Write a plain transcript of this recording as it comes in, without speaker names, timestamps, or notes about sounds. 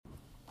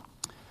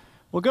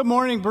Well, good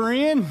morning,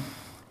 Berean.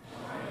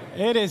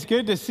 It is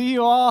good to see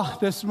you all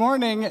this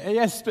morning.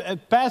 Yes,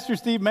 Pastor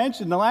Steve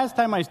mentioned the last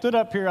time I stood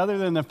up here other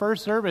than the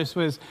first service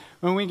was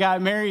when we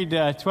got married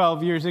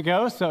 12 years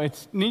ago, so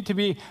it's neat to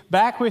be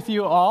back with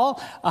you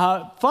all.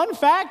 Fun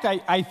fact,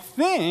 I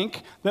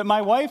think that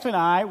my wife and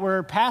I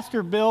were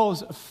Pastor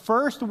Bill's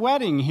first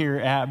wedding here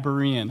at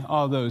Berean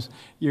all those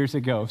years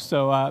ago,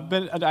 so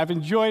I've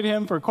enjoyed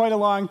him for quite a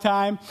long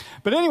time.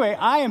 But anyway,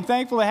 I am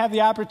thankful to have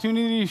the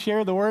opportunity to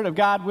share the Word of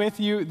God with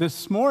you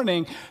this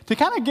morning. To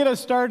kind of get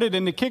us started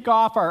and to kick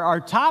off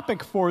our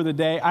topic for the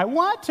day, I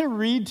want to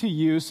read to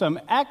you some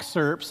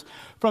excerpts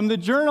from the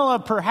journal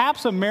of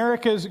perhaps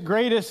America's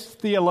greatest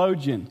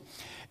theologian.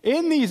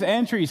 In these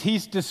entries,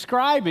 he's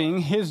describing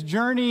his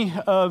journey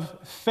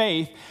of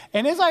faith.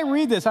 And as I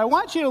read this, I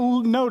want you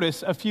to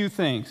notice a few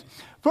things.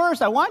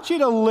 First, I want you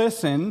to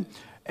listen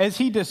as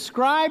he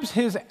describes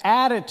his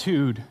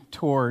attitude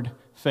toward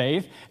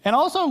faith, and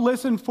also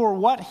listen for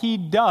what he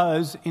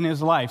does in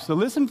his life. So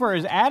listen for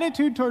his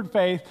attitude toward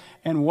faith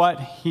and what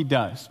he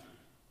does.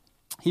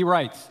 He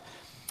writes,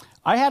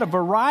 I had a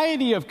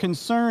variety of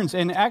concerns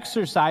and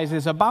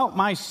exercises about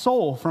my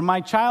soul from my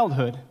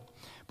childhood,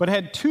 but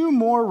had two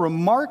more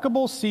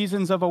remarkable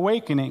seasons of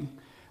awakening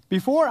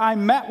before I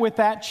met with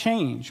that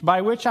change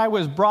by which I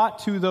was brought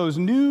to those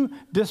new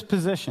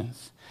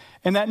dispositions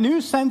and that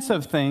new sense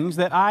of things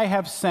that I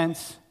have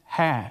since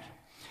had.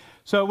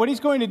 So what he's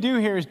going to do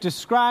here is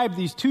describe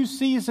these two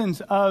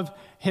seasons of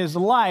his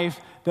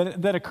life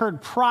that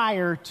occurred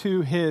prior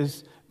to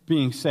his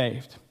being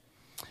saved.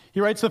 He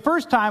writes, the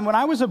first time when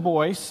I was a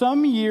boy,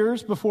 some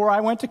years before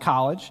I went to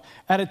college,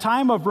 at a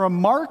time of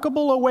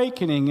remarkable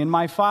awakening in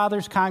my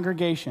father's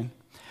congregation.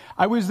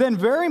 I was then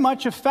very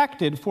much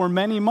affected for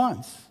many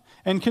months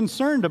and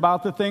concerned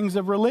about the things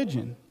of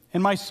religion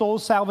and my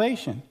soul's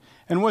salvation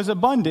and was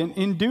abundant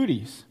in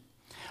duties.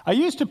 I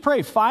used to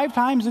pray 5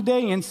 times a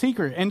day in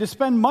secret and to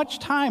spend much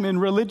time in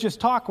religious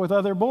talk with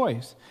other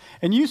boys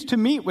and used to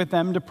meet with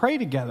them to pray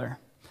together.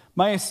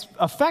 My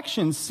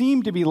affections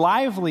seemed to be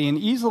lively and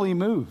easily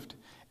moved,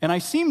 and I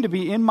seemed to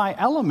be in my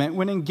element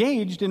when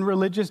engaged in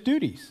religious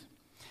duties.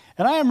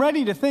 And I am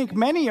ready to think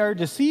many are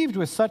deceived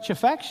with such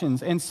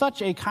affections and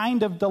such a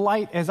kind of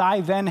delight as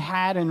I then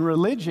had in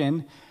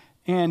religion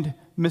and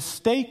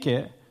mistake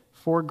it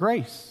for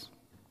grace.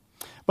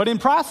 But in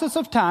process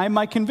of time,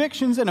 my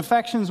convictions and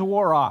affections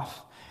wore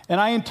off, and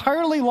I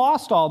entirely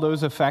lost all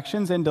those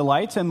affections and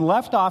delights and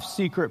left off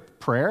secret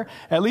prayer,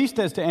 at least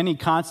as to any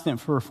constant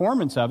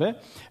performance of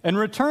it, and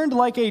returned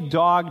like a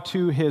dog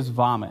to his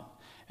vomit,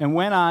 and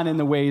went on in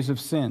the ways of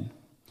sin.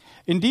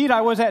 Indeed,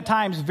 I was at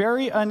times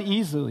very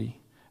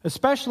uneasy,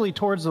 especially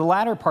towards the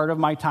latter part of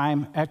my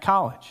time at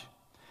college.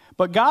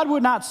 But God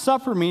would not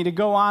suffer me to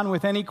go on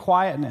with any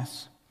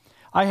quietness.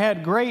 I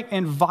had great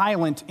and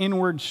violent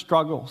inward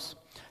struggles,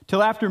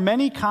 till after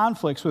many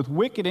conflicts with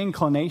wicked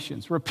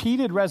inclinations,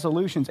 repeated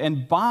resolutions,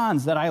 and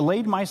bonds that I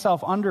laid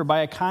myself under by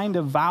a kind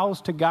of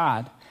vows to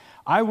God,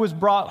 I was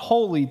brought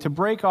wholly to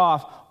break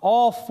off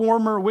all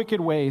former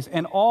wicked ways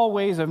and all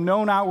ways of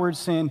known outward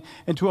sin,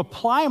 and to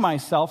apply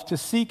myself to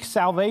seek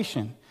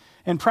salvation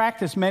and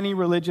practice many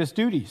religious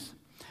duties,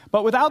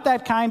 but without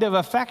that kind of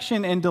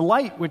affection and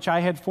delight which I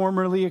had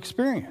formerly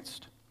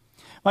experienced.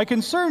 My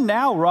concern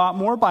now wrought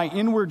more by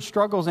inward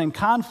struggles and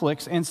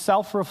conflicts and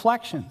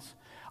self-reflections.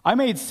 I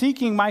made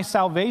seeking my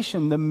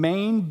salvation the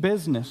main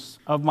business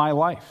of my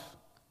life.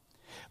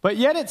 But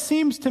yet it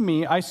seems to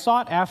me I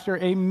sought after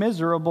a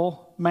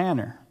miserable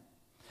manner,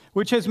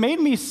 which has made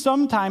me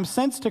sometimes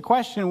sense to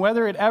question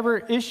whether it ever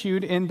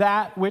issued in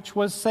that which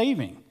was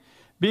saving.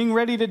 Being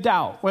ready to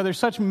doubt whether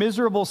such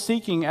miserable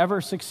seeking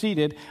ever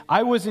succeeded,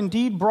 I was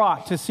indeed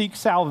brought to seek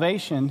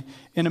salvation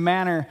in a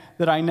manner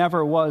that I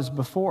never was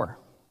before.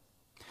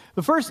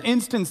 The first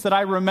instance that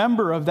I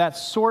remember of that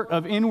sort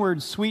of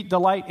inward sweet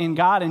delight in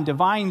God and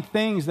divine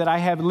things that I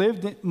have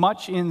lived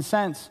much in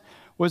since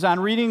was on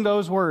reading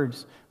those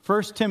words,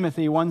 1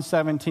 Timothy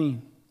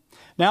 1:17.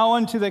 Now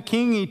unto the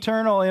King,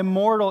 eternal,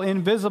 immortal,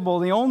 invisible,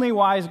 the only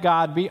wise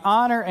God, be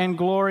honor and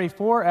glory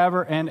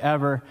forever and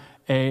ever.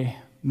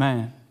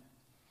 Amen.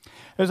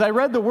 As I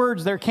read the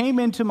words, there came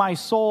into my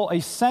soul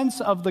a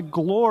sense of the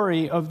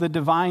glory of the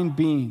divine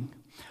being.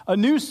 A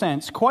new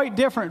sense, quite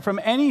different from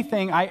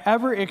anything I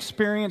ever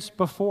experienced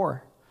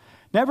before.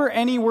 Never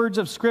any words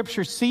of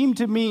Scripture seemed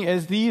to me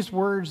as these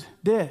words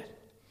did.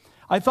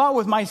 I thought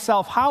with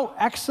myself how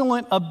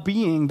excellent a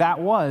being that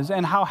was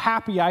and how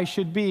happy I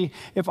should be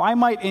if I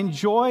might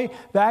enjoy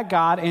that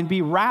God and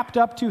be wrapped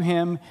up to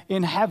him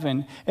in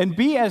heaven and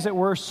be, as it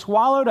were,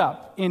 swallowed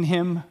up in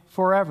him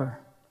forever.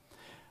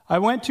 I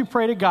went to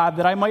pray to God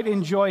that I might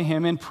enjoy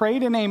him and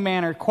prayed in a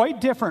manner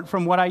quite different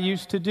from what I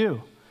used to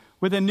do,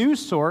 with a new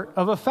sort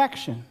of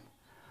affection.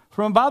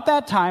 From about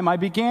that time, I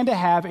began to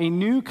have a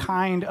new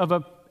kind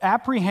of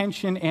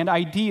apprehension and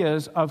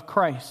ideas of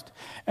Christ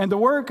and the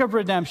work of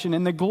redemption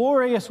and the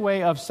glorious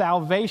way of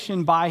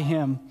salvation by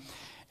him.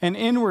 An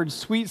inward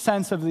sweet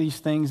sense of these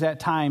things at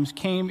times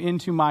came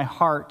into my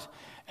heart,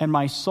 and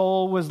my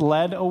soul was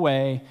led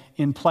away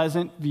in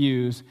pleasant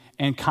views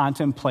and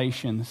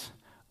contemplations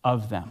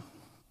of them.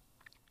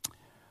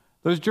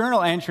 Those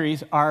journal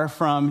entries are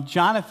from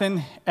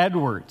Jonathan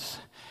Edwards.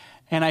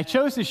 And I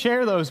chose to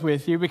share those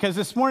with you because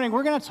this morning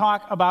we're going to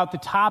talk about the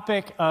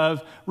topic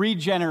of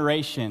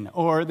regeneration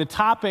or the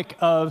topic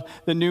of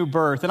the new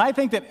birth. And I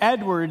think that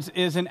Edwards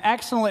is an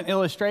excellent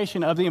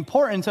illustration of the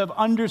importance of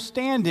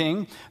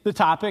understanding the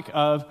topic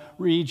of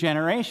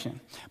regeneration.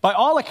 By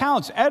all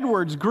accounts,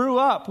 Edwards grew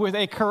up with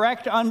a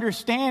correct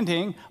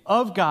understanding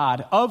of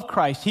God, of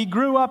Christ. He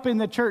grew up in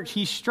the church.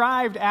 He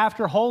strived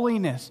after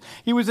holiness.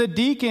 He was a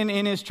deacon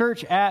in his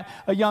church at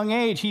a young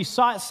age. He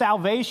sought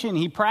salvation.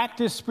 He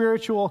practiced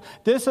spiritual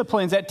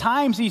disciplines. At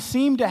times, he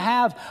seemed to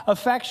have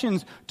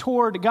affections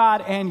toward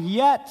God, and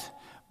yet,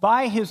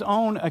 by his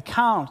own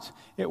account,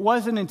 it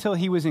wasn't until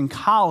he was in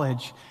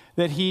college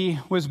that he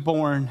was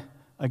born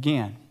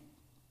again.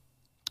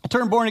 The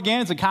term born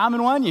again is a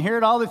common one. You hear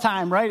it all the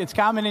time, right? It's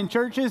common in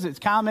churches. It's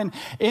common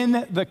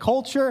in the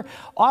culture.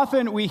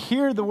 Often we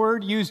hear the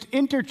word used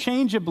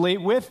interchangeably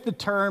with the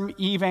term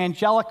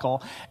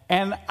evangelical.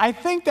 And I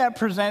think that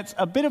presents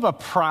a bit of a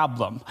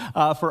problem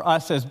for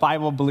us as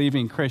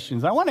Bible-believing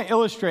Christians. I want to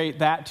illustrate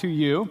that to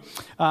you.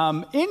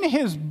 In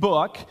his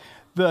book,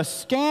 The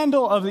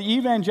Scandal of the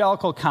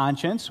Evangelical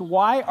Conscience,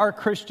 Why Are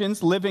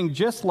Christians Living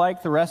Just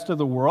Like the Rest of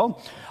the World?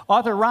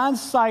 Author Ron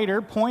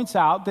Sider points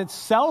out that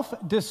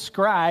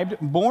self-described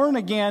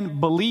born-again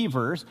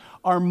believers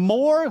are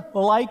more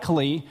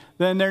likely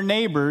than their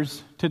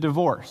neighbors to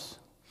divorce.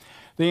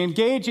 They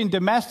engage in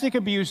domestic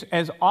abuse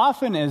as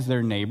often as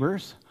their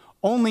neighbors.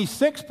 Only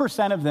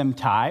 6% of them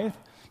tithe.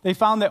 They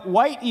found that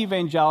white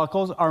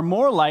evangelicals are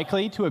more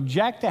likely to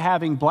object to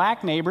having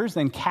black neighbors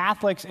than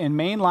Catholics and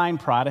mainline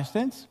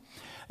Protestants.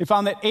 They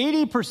found that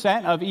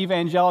 80% of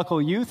evangelical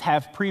youth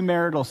have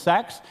premarital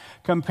sex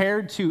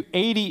compared to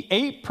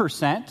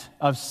 88%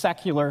 of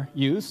secular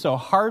youth, so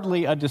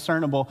hardly a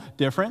discernible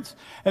difference.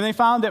 And they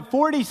found that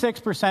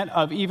 46%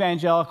 of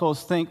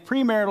evangelicals think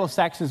premarital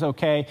sex is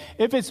okay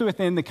if it's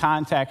within the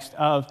context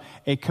of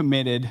a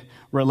committed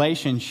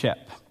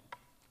relationship.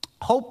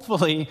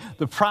 Hopefully,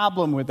 the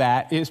problem with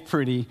that is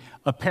pretty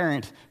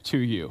apparent to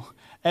you.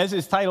 As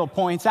his title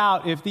points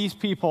out, if these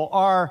people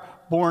are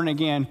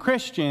born-again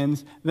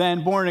Christians,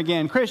 then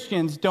born-again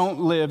Christians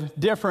don't live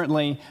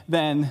differently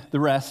than the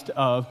rest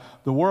of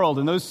the world.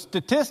 And those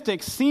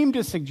statistics seem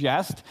to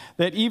suggest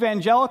that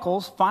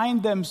evangelicals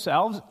find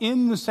themselves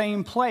in the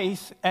same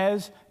place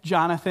as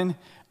Jonathan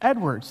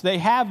Edwards. They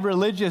have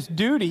religious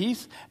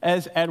duties,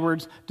 as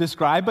Edwards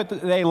described, but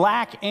they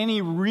lack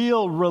any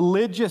real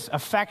religious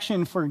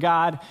affection for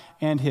God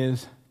and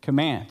his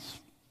commands.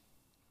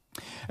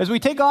 As we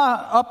take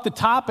up the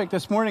topic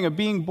this morning of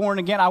being born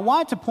again, I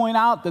want to point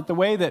out that the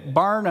way that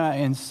Barna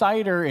and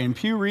Sider and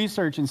Pew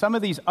Research and some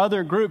of these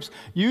other groups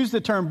use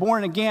the term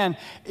born again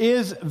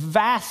is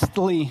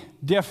vastly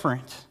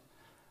different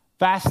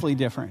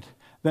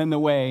than the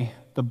way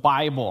the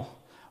Bible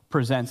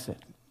presents it.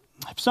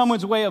 If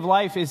someone's way of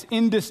life is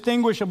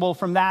indistinguishable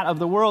from that of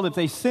the world, if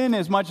they sin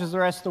as much as the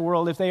rest of the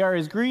world, if they are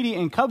as greedy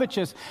and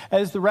covetous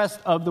as the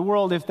rest of the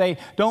world, if they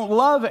don't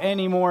love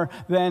any more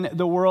than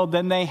the world,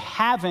 then they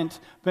haven't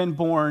been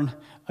born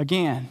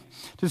again.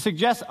 To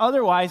suggest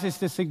otherwise is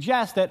to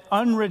suggest that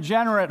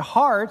unregenerate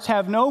hearts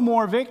have no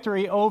more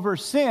victory over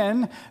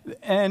sin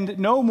and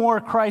no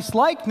more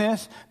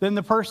Christ-likeness than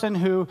the person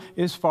who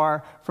is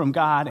far from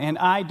God. And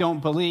I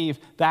don't believe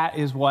that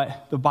is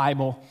what the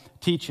Bible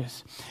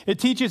teaches. It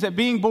teaches that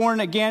being born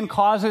again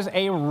causes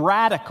a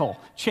radical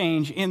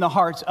change in the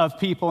hearts of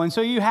people. And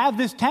so you have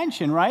this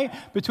tension, right,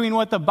 between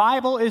what the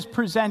Bible is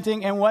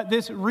presenting and what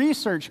this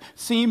research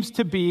seems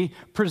to be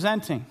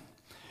presenting.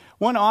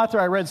 One author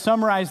I read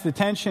summarized the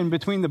tension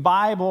between the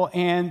Bible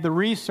and the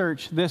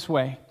research this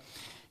way.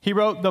 He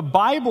wrote, "The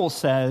Bible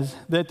says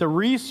that the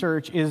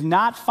research is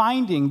not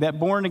finding that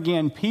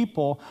born-again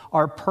people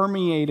are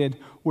permeated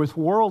with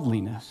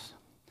worldliness.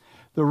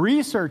 The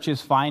research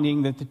is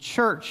finding that the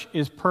church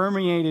is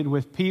permeated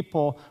with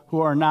people who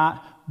are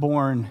not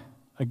born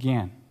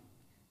again."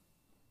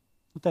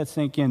 Let that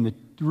sink in. The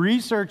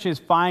research is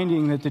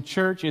finding that the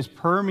church is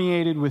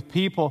permeated with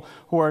people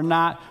who are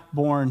not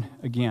born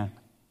again.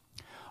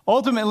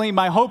 Ultimately,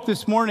 my hope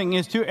this morning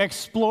is to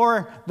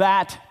explore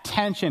that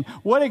tension.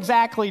 What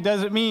exactly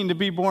does it mean to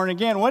be born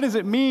again? What does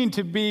it mean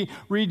to be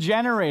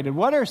regenerated?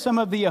 What are some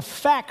of the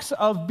effects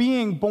of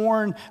being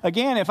born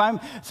again? If I'm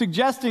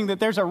suggesting that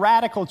there's a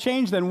radical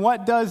change, then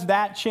what does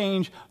that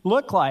change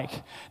look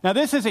like? Now,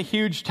 this is a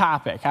huge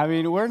topic. I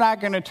mean, we're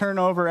not going to turn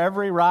over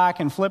every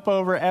rock and flip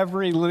over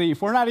every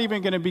leaf. We're not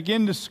even going to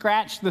begin to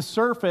scratch the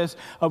surface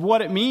of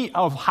what it means,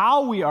 of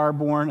how we are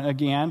born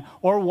again,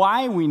 or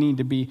why we need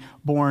to be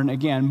born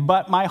again.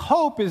 But my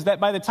hope is that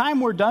by the time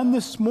we're done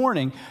this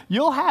morning,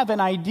 you'll have an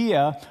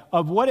idea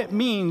of what it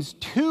means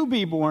to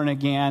be born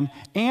again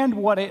and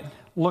what it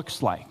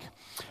looks like.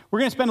 We're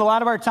going to spend a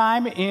lot of our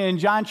time in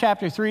John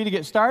chapter 3 to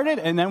get started,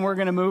 and then we're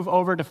going to move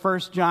over to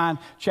 1 John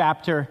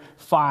chapter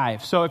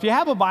 5. So if you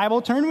have a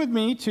Bible, turn with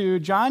me to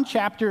John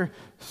chapter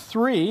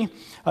 3.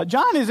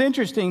 John is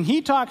interesting.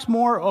 He talks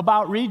more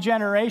about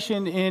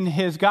regeneration in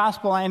his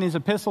gospel and his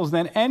epistles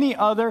than any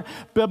other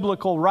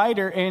biblical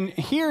writer. And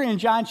here in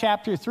John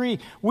chapter 3,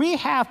 we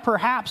have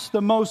perhaps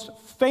the most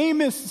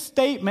famous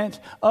statement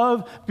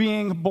of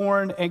being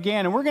born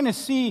again. And we're going to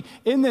see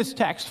in this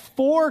text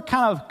 4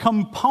 kind of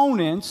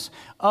components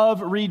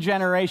of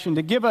regeneration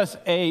to give us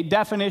a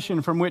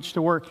definition from which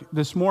to work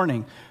this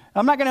morning.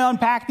 I'm not going to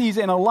unpack these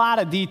in a lot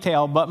of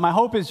detail, but my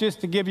hope is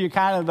just to give you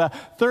kind of the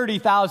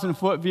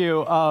 30,000-foot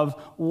view of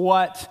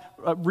what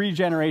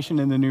regeneration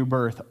and the new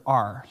birth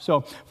are.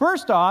 So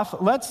first off,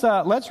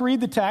 let's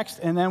read the text,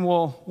 and then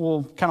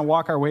we'll kind of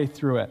walk our way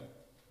through it.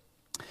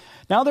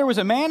 Now there was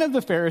a man of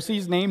the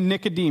Pharisees named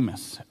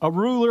Nicodemus, a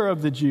ruler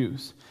of the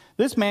Jews.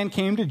 This man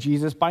came to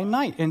Jesus by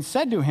night and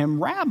said to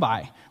him,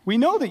 "Rabbi, we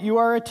know that you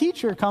are a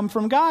teacher come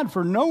from God,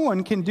 for no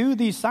one can do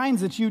these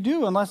signs that you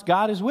do unless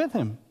God is with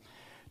him."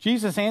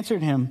 Jesus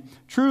answered him,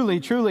 "Truly,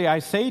 truly, I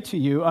say to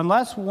you,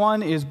 unless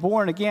one is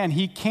born again,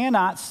 he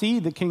cannot see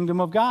the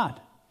kingdom of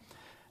God."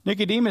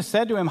 Nicodemus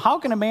said to him, "How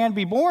can a man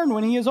be born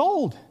when he is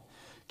old?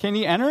 Can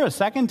he enter a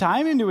second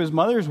time into his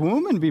mother's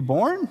womb and be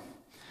born?"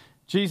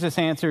 Jesus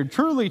answered,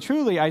 "Truly,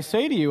 truly, I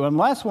say to you,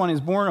 unless one is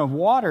born of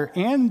water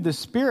and the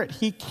Spirit,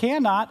 he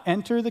cannot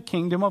enter the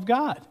kingdom of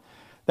God.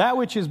 That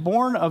which is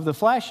born of the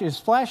flesh is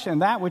flesh,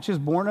 and that which is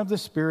born of the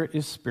Spirit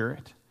is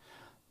spirit.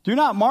 Do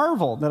not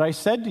marvel that I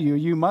said to you,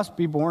 you must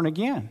be born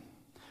again.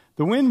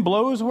 The wind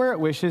blows where it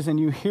wishes, and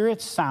you hear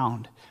its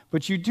sound,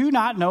 but you do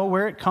not know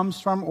where it comes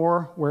from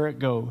or where it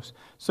goes.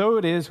 So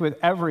it is with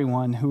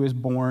everyone who is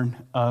born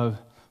of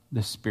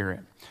the Spirit."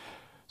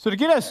 So to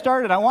get us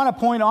started, I want to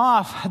point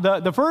off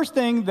the first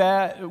thing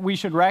that we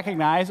should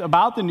recognize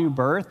about the new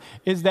birth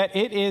is that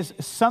it is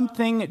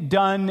something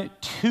done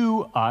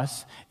to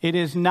us. It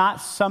is not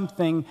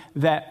something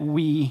that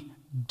we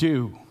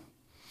do.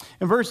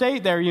 In verse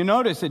 8 there, you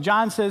notice that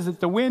John says that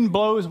the wind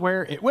blows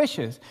where it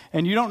wishes,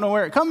 and you don't know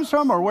where it comes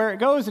from or where it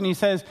goes, and he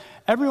says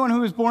everyone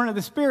who is born of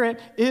the Spirit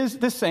is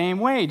the same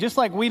way. Just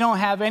like we don't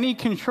have any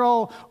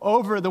control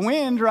over the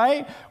wind,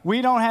 right?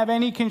 We don't have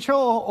any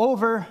control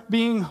over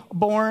being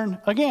born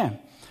again.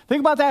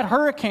 Think about that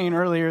hurricane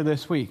earlier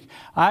this week.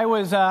 I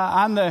was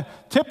on the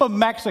tip of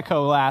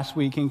Mexico last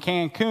week in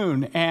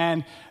Cancun,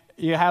 and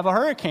you have a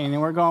hurricane,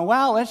 and we're going,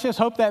 well, let's just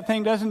hope that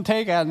thing doesn't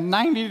take a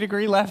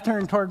 90-degree left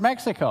turn toward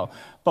Mexico.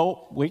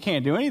 But we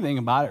can't do anything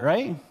about it,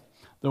 right?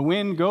 The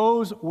wind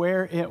goes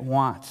where it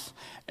wants.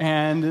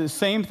 And the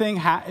same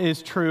thing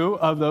is true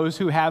of those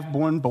who have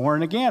been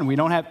born again. We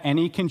don't have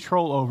any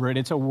control over it.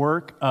 It's a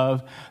work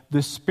of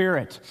the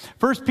Spirit.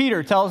 1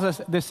 Peter tells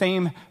us the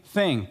same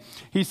thing.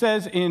 He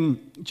says in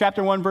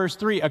chapter 1, verse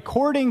 3,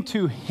 "According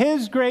to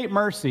his great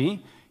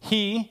mercy,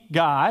 he,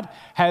 God,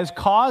 has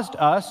caused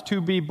us to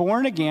be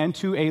born again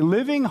to a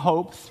living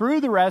hope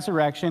through the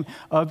resurrection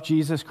of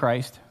Jesus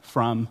Christ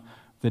from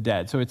the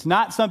dead." So it's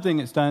not something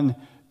that's done,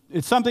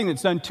 it's something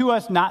that's done to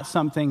us, not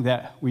something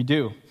that we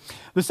do.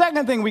 The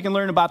second thing we can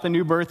learn about the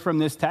new birth from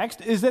this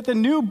text is that the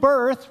new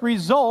birth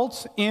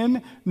results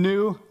in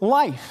new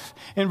life.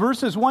 In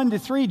verses 1 to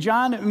 3,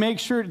 John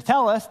makes sure to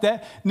tell us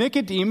that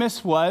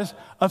Nicodemus was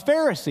a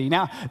Pharisee.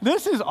 Now,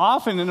 this is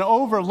often an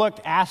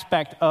overlooked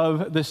aspect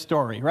of the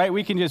story, right?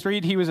 We can just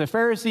read he was a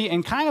Pharisee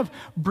and kind of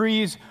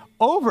breeze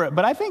over it,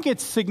 but I think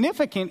it's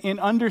significant in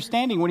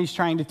understanding what he's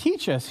trying to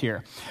teach us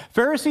here.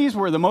 Pharisees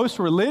were the most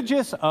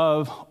religious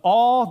of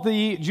all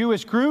the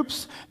Jewish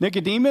groups.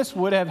 Nicodemus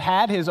would have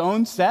had his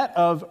own set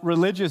of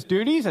religious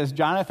duties, as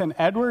Jonathan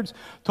Edwards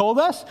told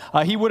us.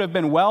 He would have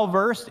been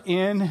well-versed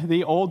in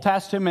the Old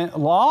Testament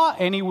law,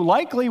 and he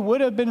likely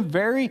would have been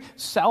very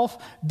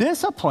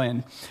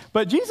self-disciplined.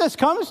 But Jesus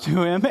comes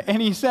to him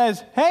and he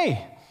says,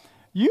 "Hey,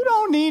 you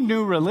don't need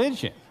new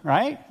religion,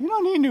 right? You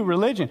don't need new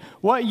religion.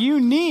 What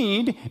you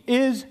need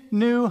is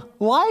new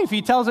life."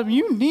 He tells him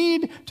you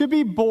need to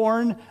be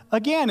born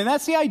again. And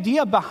that's the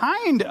idea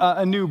behind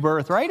a new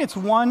birth, right? It's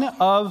one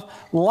of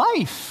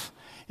life.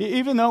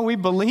 Even though we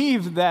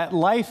believe that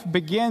life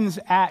begins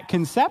at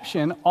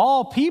conception,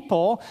 all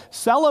people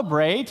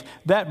celebrate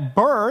that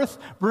birth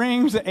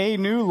brings a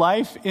new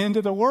life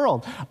into the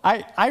world.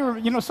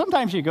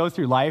 Sometimes you go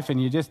through life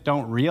and you just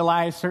don't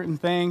realize certain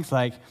things,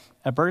 like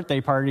at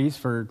birthday parties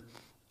for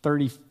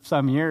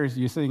 30-some years,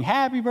 you sing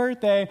happy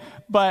birthday.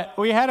 But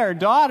we had our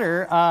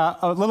daughter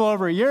a little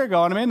over a year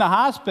ago, and I'm in the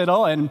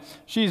hospital, and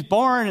she's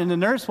born, and the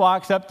nurse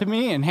walks up to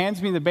me and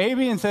hands me the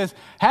baby and says,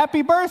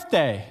 "Happy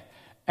birthday."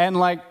 And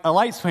like a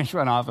light switch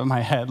went off in my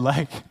head,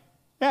 like,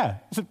 yeah,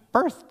 it's a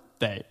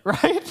birthday,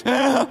 right?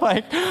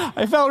 Like,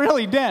 I felt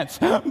really dense.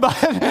 But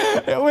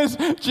it was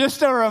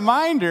just a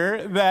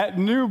reminder that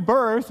new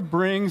birth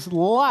brings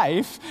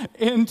life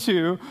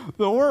into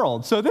the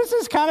world. So this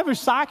is kind of a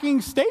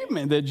shocking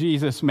statement that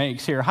Jesus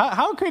makes here.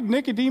 How could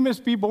Nicodemus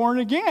be born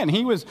again?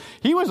 He was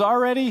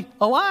already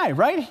alive,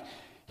 right?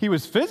 He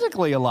was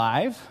physically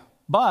alive,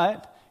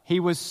 but he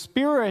was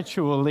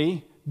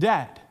spiritually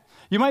dead.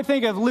 You might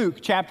think of Luke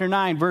chapter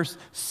 9, verse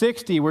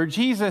 60, where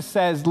Jesus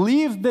says,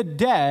 "Leave the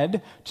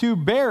dead to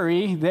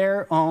bury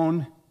their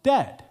own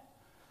dead."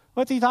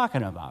 What's he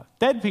talking about?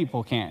 Dead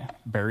people can't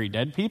bury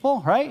dead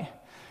people, right?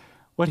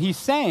 What he's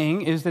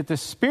saying is that the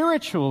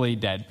spiritually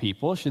dead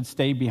people should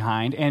stay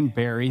behind and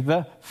bury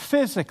the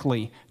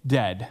physically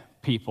dead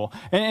people.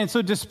 And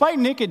so despite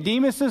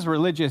Nicodemus's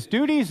religious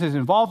duties, his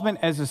involvement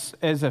as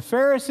a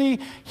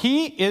Pharisee,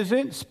 he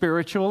isn't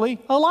spiritually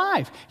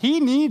alive. He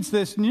needs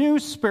this new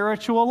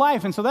spiritual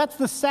life. And so that's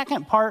the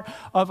second part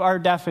of our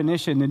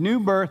definition. The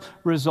new birth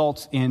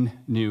results in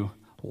new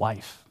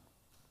life.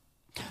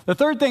 The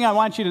third thing I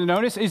want you to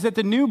notice is that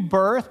the new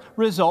birth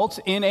results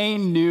in a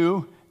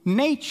new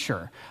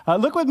nature.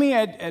 Look with me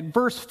at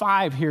verse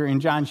 5 here in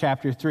John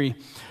chapter 3.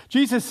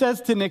 Jesus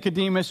says to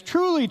Nicodemus,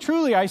 "Truly,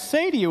 truly, I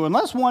say to you,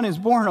 unless one is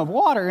born of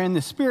water and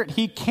the Spirit,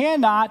 he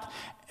cannot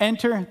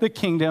enter the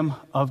kingdom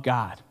of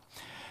God."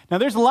 Now,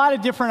 there's a lot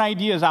of different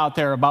ideas out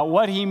there about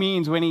what he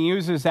means when he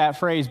uses that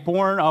phrase,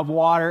 born of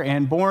water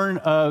and born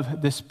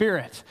of the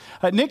Spirit.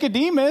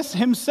 Nicodemus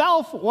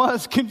himself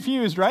was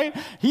confused, right?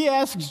 He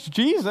asks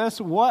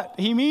Jesus what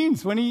he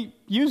means when he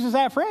uses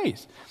that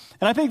phrase.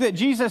 And I think that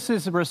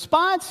Jesus'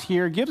 response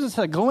here gives us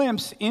a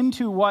glimpse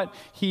into what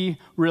he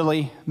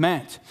really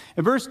meant.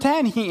 In verse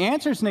 10, he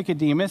answers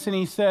Nicodemus and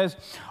he says,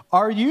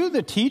 "Are you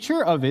the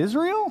teacher of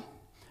Israel,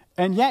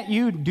 and yet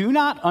you do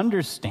not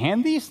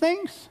understand these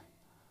things?"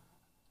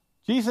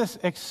 Jesus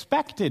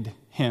expected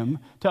him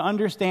to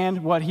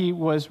understand what he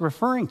was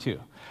referring to.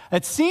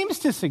 It seems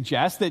to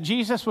suggest that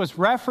Jesus was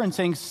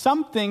referencing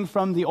something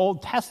from the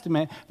Old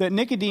Testament that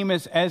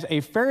Nicodemus, as a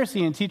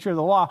Pharisee and teacher of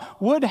the law,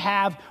 would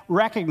have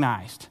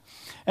recognized.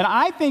 And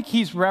I think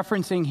he's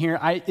referencing here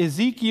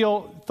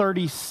Ezekiel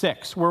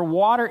 36, where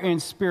water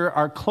and spirit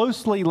are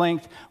closely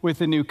linked with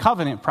the new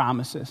covenant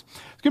promises.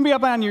 It's going to be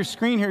up on your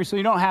screen here, so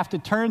you don't have to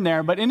turn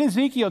there. But in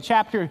Ezekiel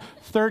chapter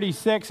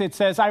 36, it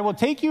says, "I will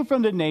take you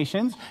from the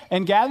nations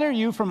and gather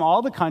you from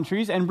all the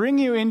countries and bring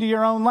you into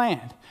your own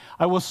land.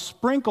 I will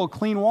sprinkle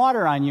clean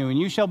water on you, and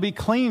you shall be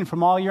clean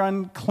from all your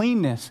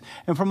uncleanness,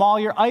 and from all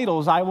your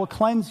idols I will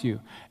cleanse you.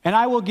 And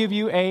I will give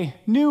you a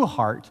new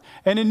heart,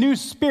 and a new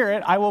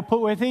spirit I will put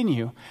within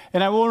you.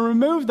 And I will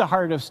remove the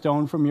heart of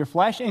stone from your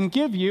flesh and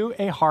give you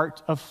a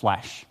heart of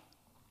flesh.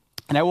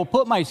 And I will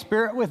put my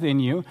spirit within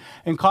you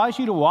and cause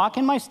you to walk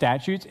in my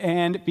statutes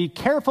and be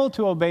careful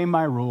to obey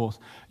my rules.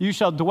 You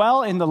shall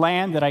dwell in the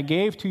land that I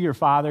gave to your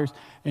fathers,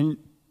 and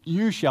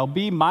you shall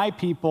be my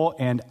people,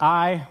 and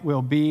I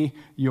will be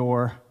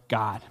your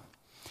God."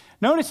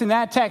 Notice in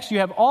that text, you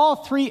have all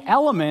three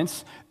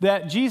elements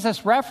that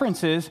Jesus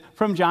references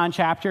from John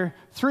chapter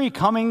 3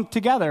 coming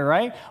together,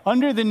 right?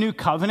 Under the new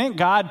covenant,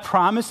 God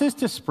promises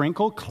to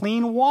sprinkle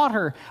clean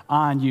water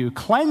on you,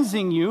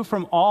 cleansing you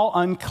from all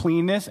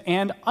uncleanness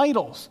and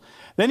idols.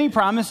 Then he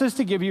promises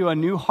to give you a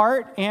new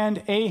heart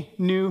and a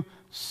new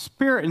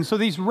spirit. And so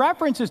these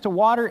references to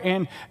water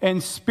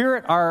and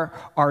spirit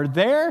are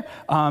there.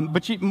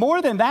 But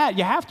more than that,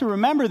 you have to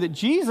remember that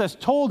Jesus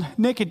told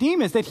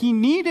Nicodemus that he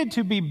needed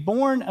to be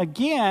born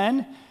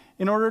again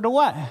in order to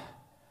what?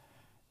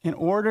 In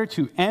order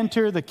to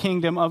enter the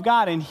kingdom of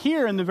God. And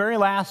here in the very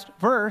last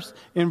verse,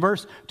 in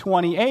verse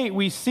 28,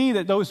 we see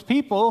that those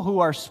people who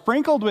are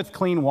sprinkled with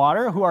clean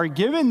water, who are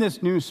given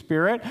this new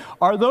spirit,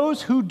 are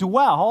those who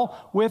dwell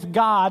with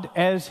God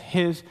as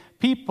his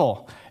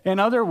people. In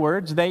other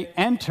words, they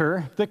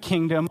enter the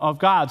kingdom of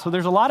God. So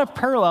there's a lot of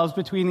parallels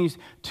between these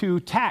two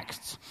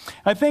texts.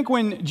 I think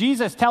when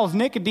Jesus tells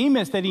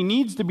Nicodemus that he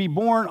needs to be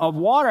born of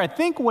water, I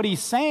think what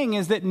he's saying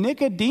is that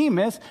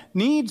Nicodemus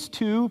needs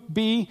to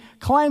be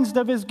cleansed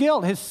of his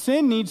guilt. His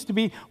sin needs to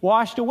be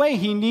washed away.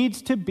 He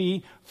needs to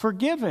be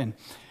forgiven.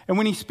 And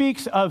when he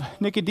speaks of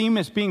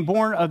Nicodemus being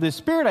born of the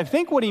Spirit, I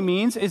think what he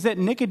means is that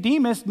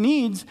Nicodemus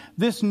needs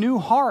this new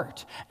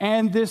heart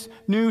and this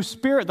new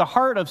spirit. The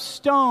heart of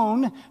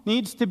stone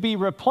needs to be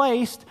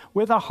replaced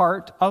with a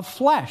heart of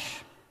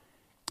flesh.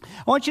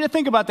 I want you to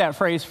think about that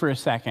phrase for a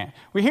second.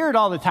 We hear it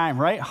all the time,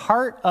 right?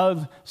 Heart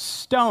of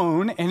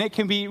stone, and it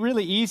can be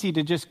really easy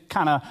to just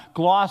kind of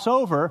gloss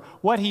over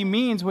what he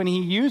means when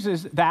he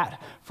uses that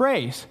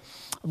phrase.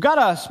 I've got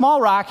a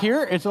small rock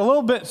here. It's a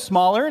little bit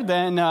smaller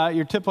than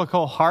your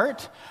typical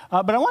heart,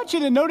 but I want you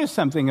to notice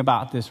something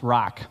about this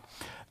rock.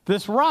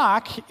 This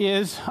rock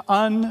is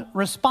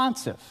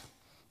unresponsive.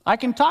 I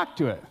can talk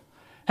to it.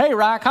 "Hey,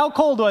 rock, how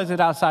cold was it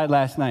outside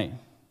last night?"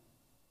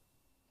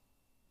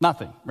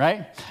 Nothing,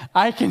 right?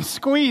 I can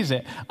squeeze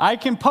it. I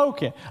can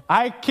poke it.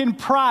 I can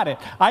prod it.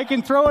 I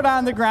can throw it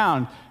on the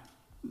ground.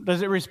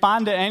 Does it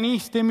respond to any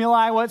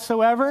stimuli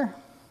whatsoever?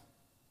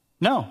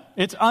 No,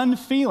 it's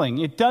unfeeling.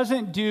 It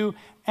doesn't do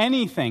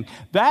anything.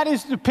 That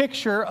is the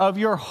picture of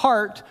your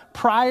heart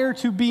prior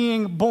to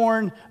being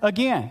born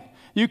again.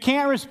 You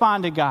can't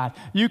respond to God.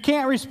 You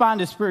can't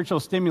respond to spiritual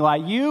stimuli.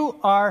 You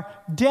are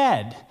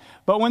dead.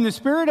 But when the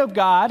Spirit of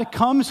God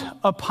comes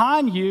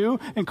upon you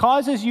and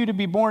causes you to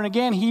be born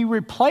again, he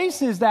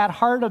replaces that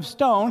heart of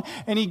stone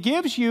and he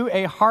gives you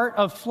a heart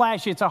of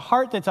flesh. It's a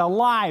heart that's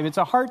alive. It's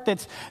a heart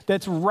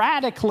that's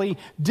radically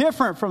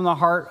different from the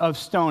heart of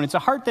stone. It's a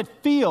heart that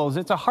feels.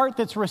 It's a heart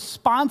that's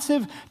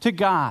responsive to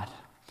God.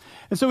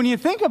 And so when you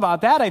think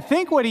about that, I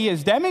think what he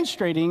is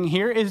demonstrating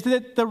here is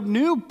that the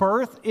new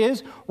birth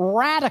is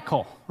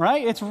radical,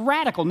 right? It's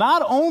radical.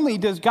 Not only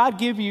does God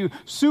give you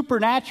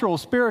supernatural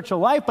spiritual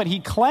life, but he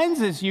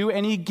cleanses you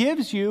and he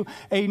gives you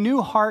a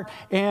new heart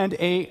and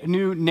a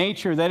new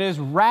nature that is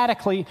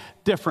radically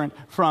different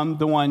from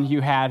the one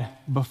you had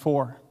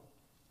before.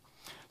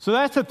 So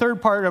that's the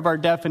third part of our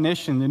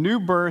definition. The new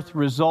birth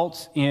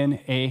results in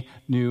a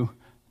new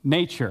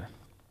nature.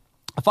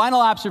 A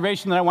final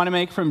observation that I want to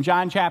make from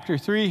John chapter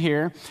 3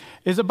 here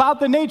is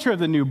about the nature of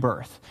the new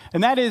birth,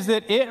 and that is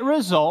that it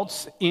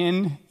results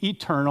in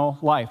eternal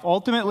life.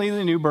 Ultimately,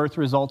 the new birth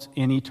results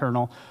in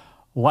eternal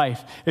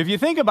life. If you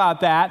think about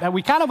that,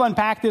 we kind of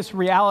unpacked this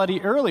reality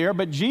earlier,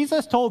 but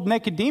Jesus told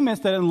Nicodemus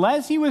that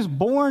unless he was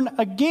born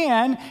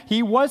again,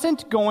 he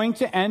wasn't going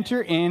to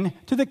enter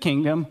into the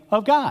kingdom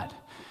of God.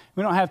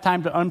 We don't have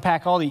time to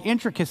unpack all the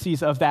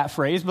intricacies of that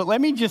phrase, but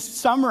let me just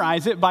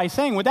summarize it by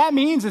saying what that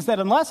means is that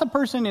unless a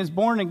person is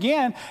born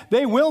again,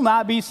 they will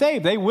not be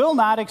saved. They will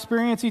not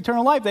experience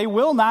eternal life. They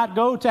will not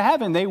go to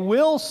heaven. They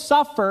will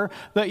suffer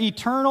the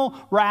eternal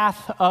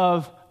wrath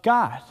of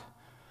God.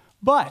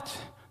 But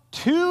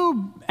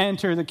to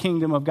enter the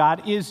kingdom of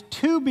God is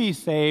to be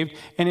saved,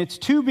 and it's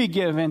to be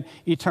given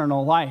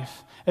eternal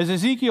life. As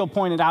Ezekiel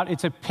pointed out,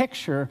 it's a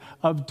picture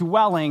of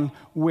dwelling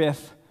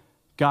with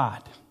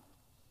God.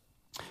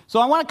 So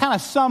I want to kind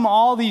of sum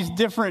all these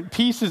different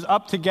pieces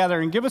up together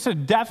and give us a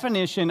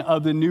definition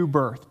of the new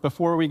birth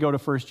before we go to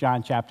 1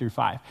 John chapter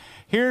 5.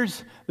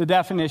 Here's the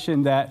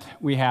definition that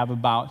we have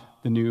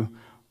about the new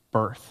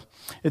birth.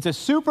 It's a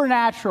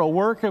supernatural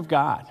work of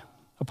God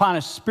upon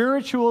a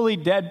spiritually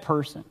dead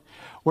person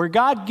where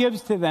God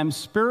gives to them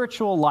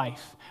spiritual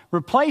life,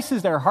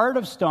 replaces their heart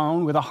of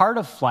stone with a heart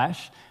of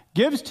flesh,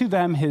 gives to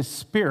them his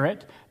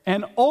spirit,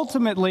 and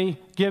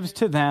ultimately gives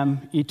to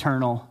them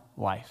eternal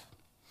life.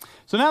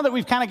 So now that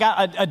we've kind of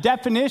got a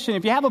definition,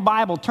 if you have a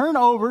Bible, turn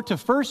over to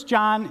 1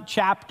 John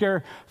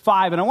chapter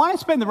 5. And I want to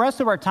spend the rest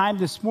of our time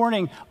this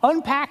morning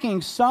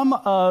unpacking some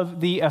of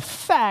the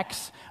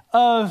effects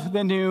of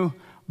the new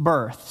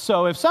birth.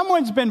 So if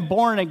someone's been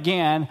born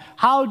again,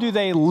 how do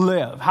they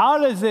live? How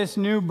does this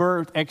new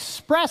birth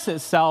express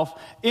itself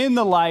in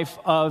the life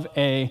of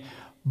a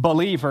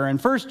believer?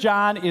 And 1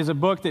 John is a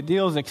book that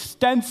deals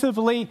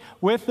extensively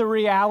with the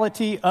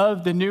reality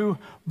of the new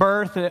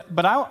birth.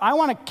 But I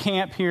want to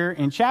camp here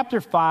in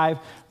chapter 5,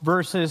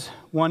 verses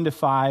 1 to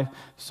 5.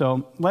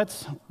 So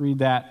let's read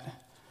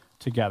that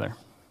together.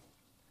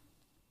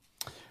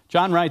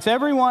 John writes,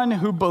 "Everyone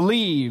who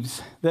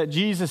believes that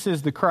Jesus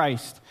is the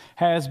Christ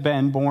has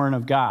been born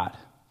of God.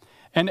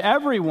 And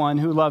everyone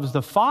who loves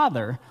the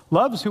Father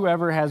loves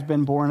whoever has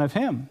been born of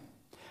him.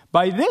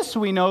 By this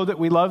we know that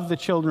we love the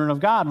children of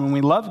God, when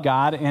we love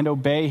God and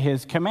obey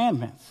his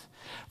commandments.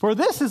 For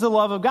this is the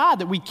love of God,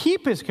 that we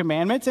keep his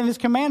commandments, and his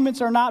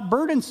commandments are not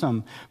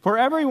burdensome. For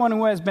everyone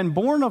who has been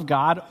born of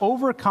God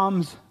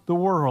overcomes the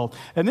world.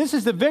 And this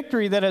is the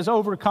victory that has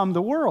overcome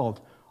the world,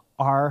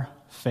 our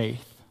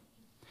faith.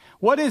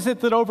 What is it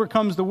that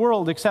overcomes the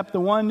world except the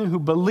one who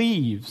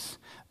believes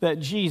that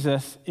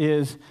Jesus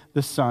is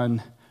the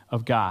Son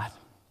of God?"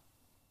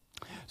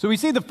 So we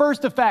see the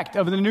first effect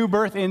of the new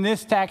birth in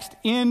this text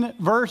in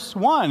verse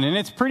 1, and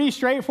it's pretty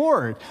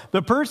straightforward.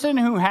 The person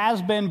who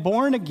has been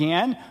born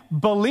again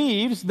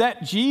believes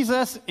that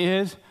Jesus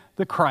is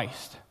the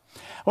Christ.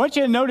 I want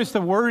you to notice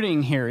the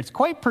wording here. It's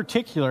quite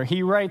particular.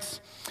 He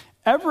writes,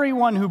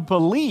 everyone who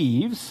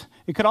believes,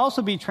 it could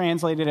also be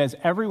translated as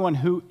everyone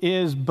who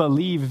is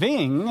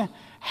believing,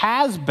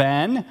 has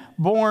been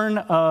born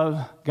of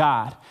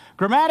God.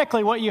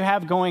 Grammatically, what you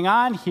have going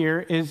on here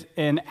is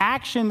an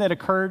action that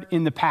occurred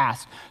in the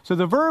past. So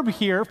the verb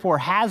here for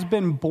has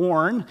been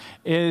born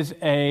is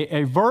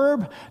a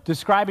verb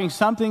describing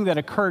something that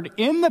occurred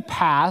in the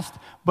past,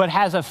 but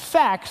has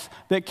effects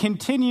that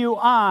continue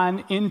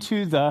on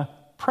into the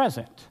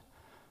present.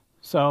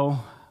 So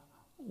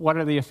what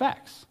are the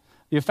effects?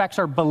 The effects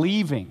are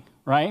believing,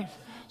 right?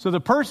 So the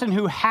person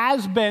who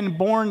has been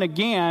born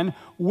again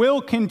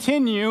will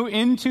continue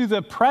into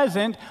the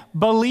present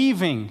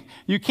believing.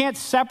 You can't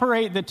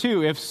separate the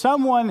two. If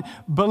someone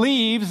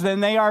believes, then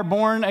they are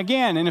born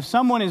again. And if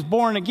someone is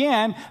born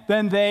again,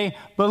 then they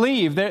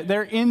believe.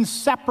 They're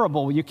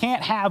inseparable. You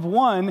can't have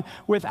one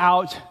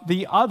without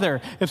the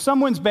other. If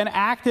someone's been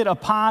acted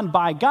upon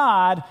by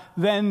God,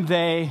 then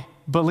they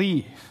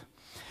believe.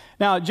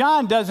 Now,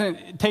 John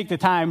doesn't take the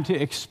time to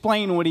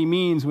explain what he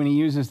means when he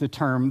uses the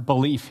term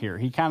belief here.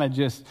 He kind of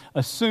just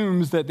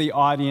assumes that the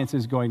audience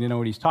is going to know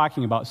what he's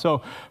talking about.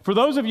 So for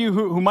those of you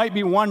who might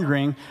be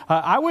wondering,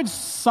 I would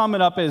sum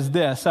it up as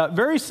this.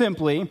 Very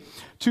simply,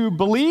 to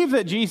believe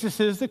that Jesus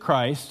is the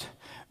Christ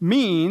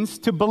means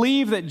to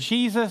believe that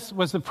Jesus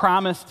was the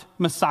promised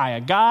Messiah,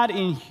 God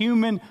in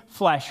human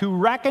flesh, who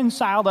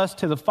reconciled us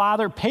to the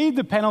Father, paid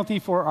the penalty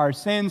for our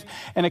sins,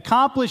 and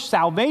accomplished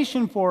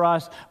salvation for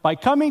us by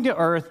coming to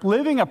earth,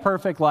 living a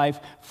perfect life,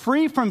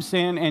 free from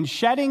sin, and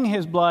shedding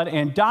his blood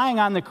and dying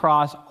on the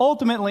cross,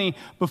 ultimately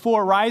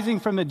before rising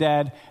from the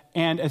dead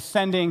and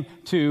ascending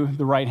to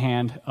the right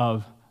hand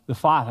of the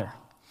Father.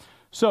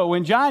 So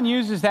when John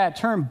uses that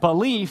term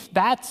belief,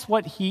 that's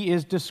what he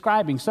is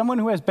describing. Someone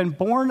who has been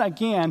born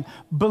again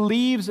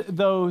believes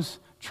those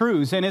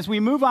truths. And as we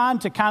move on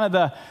to kind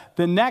of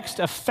the next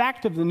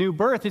effect of the new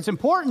birth, it's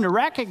important to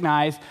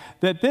recognize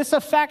that this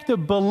effect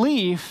of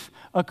belief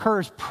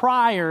occurs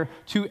prior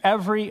to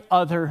every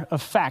other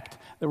effect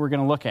that we're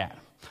going to look at.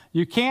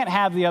 You can't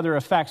have the other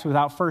effects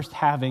without first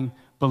having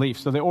belief.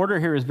 So the order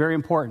here is very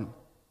important.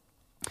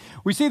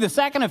 We see the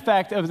second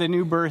effect of the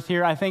new birth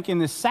here, I think, in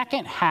the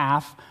second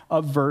half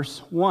of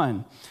verse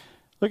 1.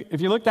 Look,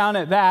 if you look down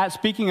at that,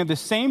 speaking of the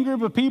same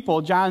group of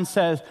people, John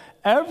says,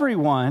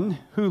 everyone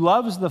who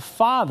loves the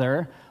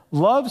Father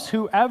loves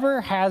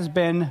whoever has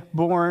been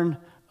born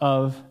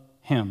of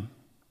him.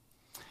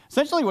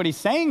 Essentially what he's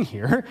saying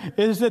here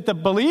is that the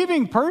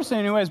believing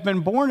person who has been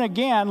born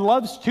again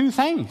loves two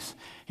things.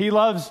 He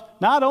loves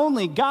not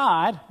only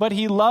God, but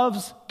he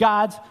loves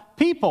God's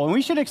people. And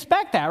we should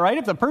expect that, right?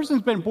 If the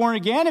person's been born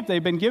again, if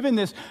they've been given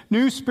this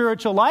new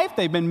spiritual life,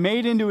 they've been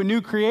made into a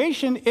new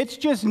creation, it's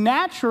just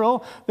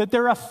natural that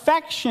their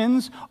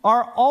affections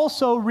are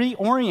also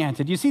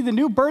reoriented. You see, the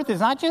new birth is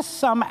not just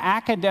some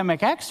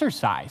academic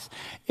exercise.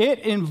 It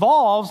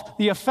involves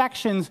the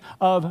affections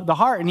of the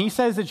heart. And he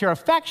says that your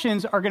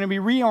affections are going to be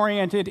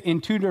reoriented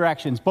in two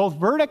directions, both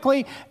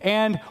vertically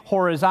and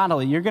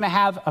horizontally. You're going to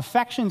have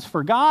affections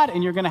for God,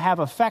 and you're going to have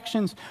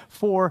affections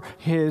for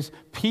his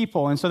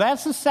people. And so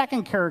that's the second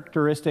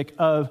characteristic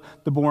of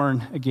the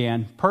born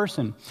again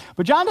person.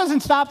 But John doesn't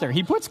stop there.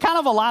 He puts kind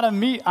of a lot of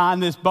meat on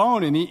this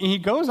bone, and he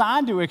goes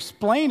on to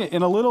explain it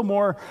in a little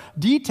more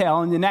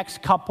detail in the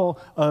next couple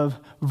of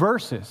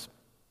verses.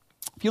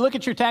 If you look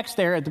at your text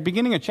there at the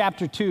beginning of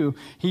chapter 2,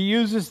 he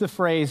uses the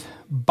phrase,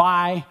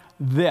 by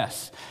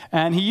this.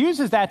 And he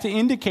uses that to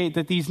indicate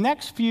that these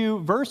next few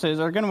verses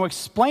are going to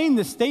explain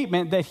the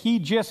statement that he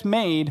just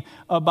made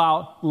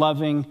about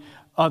loving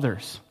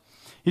others.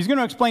 He's going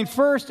to explain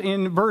first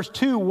in verse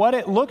 2 what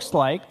it looks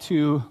like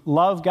to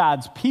love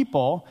God's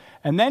people,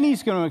 and then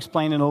he's going to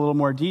explain in a little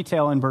more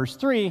detail in verse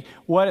 3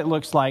 what it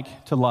looks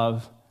like to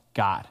love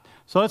God.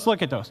 So let's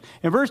look at those.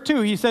 In verse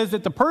 2, he says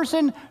that the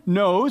person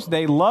knows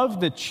they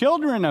love the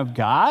children of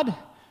God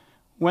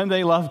when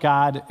they love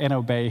God and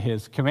obey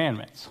his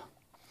commandments.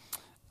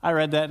 I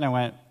read that and I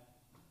went,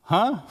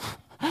 huh?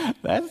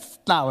 That's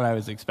not what I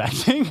was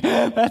expecting.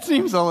 That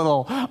seems a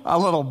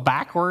little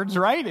backwards,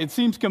 right? It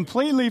seems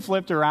completely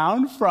flipped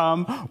around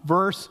from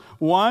verse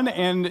 1.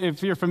 And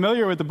if you're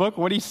familiar with the book,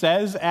 what he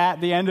says at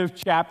the end of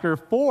chapter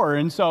 4.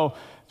 And so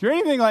if you're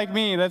anything like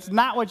me, that's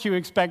not what you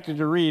expected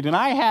to read. And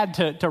I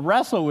had to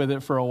wrestle with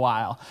it for a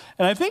while.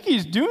 And I think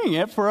he's doing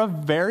it for a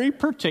very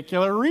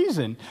particular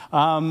reason.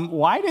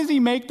 Why does he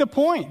make the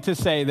point to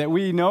say that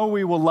we know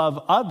we will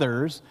love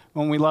others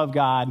when we love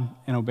God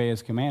and obey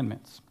his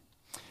commandments?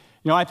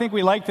 You know, I think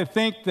we like to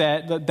think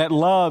that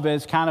love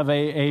is kind of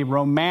a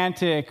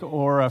romantic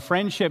or a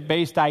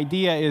friendship-based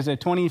idea is a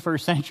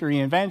 21st century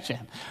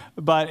invention,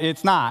 but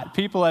it's not.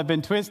 People have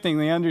been twisting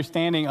the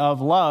understanding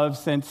of love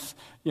since,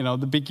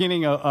 the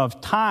beginning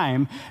of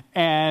time,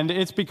 and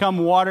it's become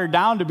watered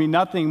down to be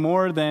nothing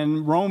more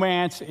than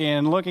romance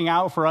and looking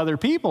out for other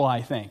people,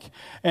 I think.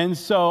 And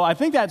so I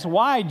think that's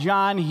why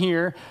John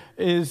here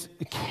is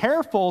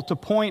careful to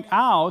point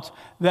out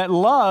that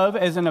love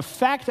as an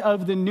effect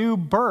of the new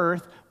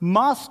birth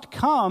must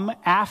come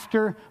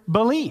after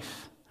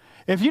belief.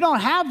 If you don't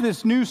have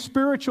this new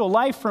spiritual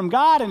life from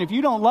God, and if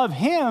you don't love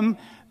him,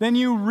 then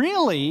you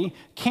really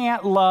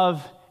can't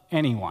love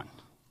anyone.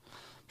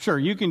 Sure,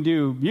 you can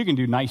do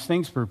nice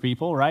things for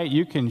people, right?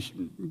 You can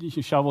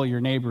shovel your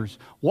neighbor's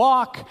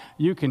walk.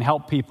 You can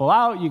help people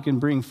out. You can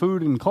bring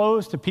food and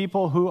clothes to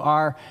people who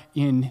are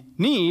in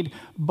need.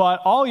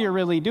 But all you're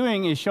really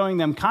doing is showing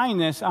them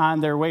kindness on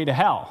their way to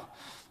hell.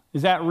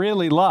 Is that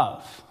really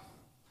love?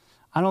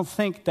 I don't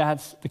think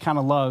that's the kind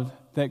of love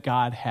that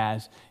God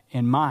has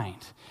in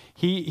mind.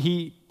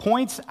 He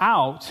points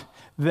out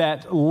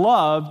that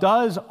love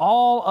does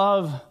all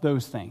of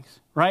those things,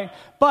 right?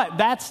 But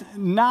that's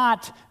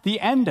not the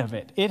end of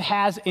it. It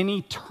has an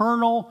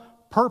eternal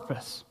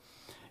purpose.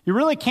 You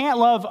really can't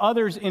love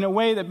others in a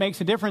way that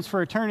makes a difference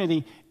for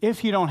eternity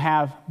if you don't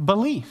have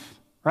belief,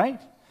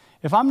 right?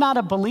 If I'm not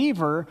a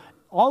believer,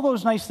 all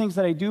those nice things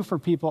that I do for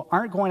people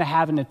aren't going to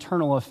have an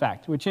eternal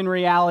effect, which in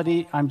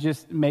reality, I'm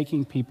just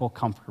making people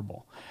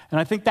comfortable. And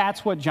I think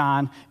that's what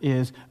John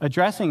is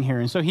addressing here.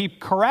 And so he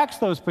corrects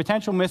those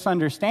potential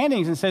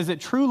misunderstandings and says that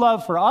true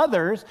love for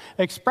others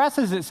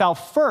expresses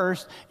itself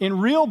first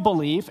in real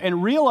belief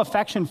and real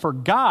affection for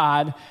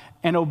God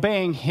and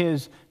obeying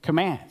his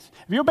commands.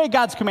 If you obey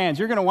God's commands,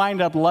 you're going to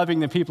wind up loving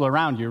the people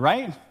around you,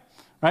 right?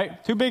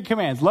 Right? Two big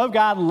commands. Love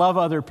God and love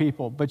other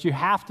people. But you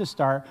have to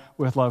start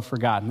with love for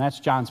God. And that's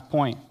John's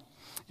point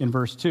in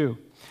verse 2.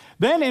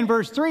 Then in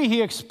verse 3,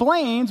 he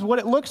explains what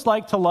it looks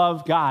like to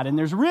love God. And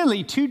there's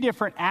really two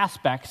different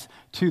aspects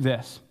to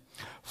this.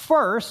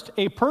 First,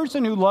 a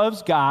person who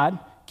loves God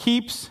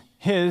keeps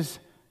his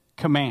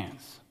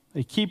commands.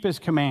 They keep his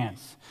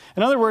commands.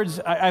 In other words,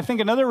 I think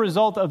another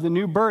result of the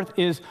new birth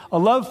is a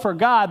love for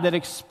God that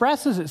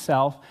expresses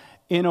itself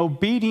in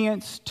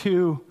obedience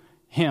to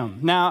him.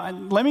 Now,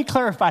 let me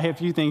clarify a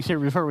few things here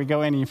before we go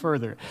any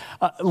further.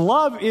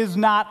 Love is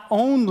not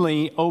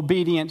only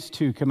obedience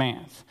to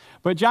commands,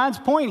 but John's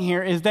point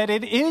here is that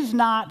it is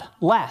not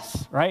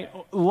less, right?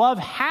 Love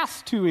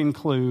has to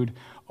include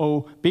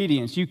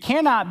obedience. You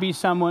cannot be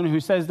someone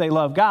who says they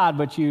love God,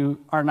 but you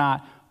are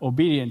not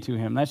obedient to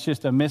him. That's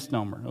just a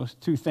misnomer. Those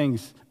two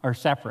things are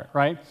separate,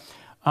 right?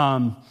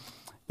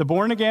 The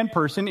born-again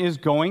person is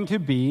going to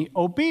be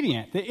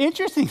obedient. The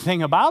interesting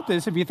thing about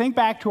this, if you think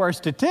back to our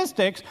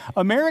statistics,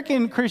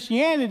 American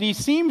Christianity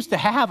seems to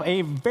have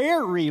a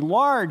very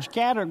large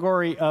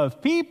category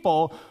of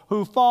people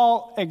who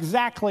fall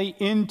exactly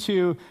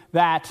into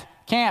that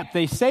camp.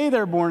 They say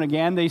they're born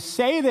again, they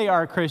say they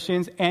are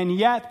Christians, and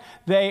yet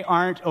they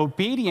aren't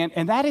obedient,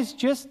 and that is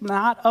just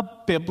not a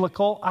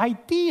biblical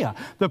idea.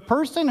 The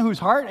person whose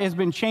heart has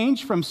been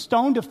changed from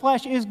stone to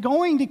flesh is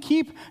going to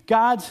keep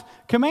God's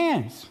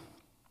commands.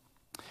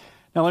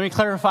 Now, let me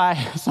clarify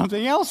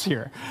something else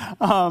here.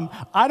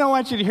 I don't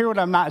want you to hear what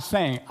I'm not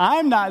saying.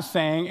 I'm not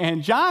saying,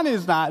 and John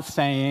is not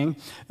saying,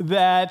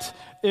 that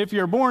if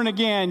you're born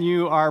again,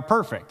 you are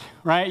perfect,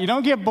 right? You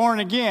don't get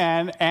born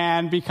again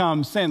and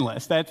become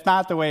sinless. That's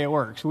not the way it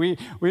works. We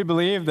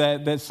believe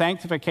that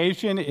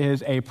sanctification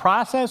is a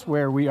process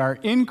where we are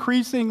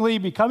increasingly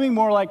becoming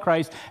more like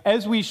Christ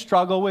as we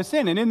struggle with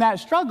sin. And in that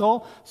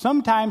struggle,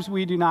 sometimes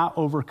we do not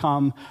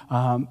overcome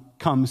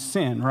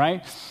sin,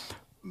 right?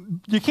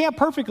 You can't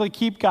perfectly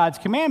keep God's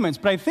commandments,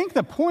 but I think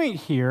the point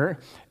here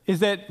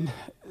is that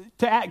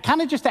to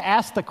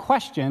ask the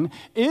question,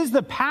 is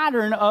the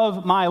pattern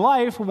of my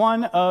life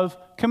one of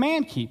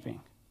command keeping,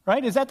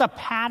 right? Is that the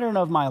pattern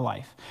of my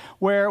life?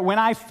 Where when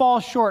I fall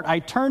short, I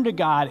turn to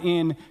God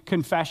in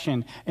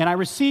confession and I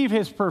receive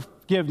his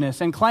forgiveness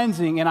and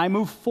cleansing and I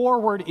move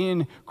forward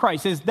in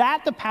Christ. Is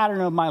that the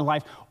pattern of my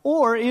life?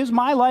 Or is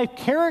my life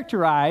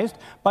characterized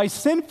by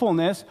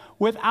sinfulness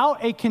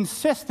without a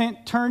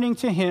consistent turning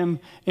to him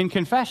in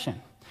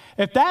confession?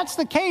 If that's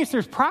the case,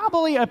 there's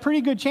probably a pretty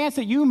good chance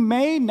that you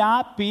may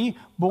not be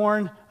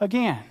born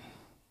again.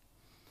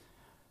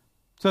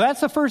 So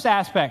that's the first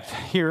aspect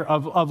here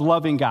of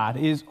loving God,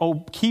 is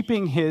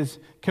keeping his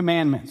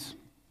commandments.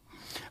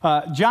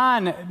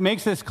 John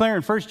makes this clear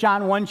in 1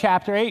 John 1,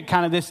 chapter 8,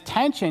 kind of this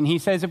tension. He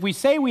says, if we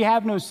say we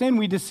have no sin,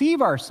 we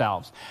deceive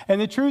ourselves, and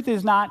the truth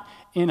is not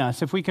in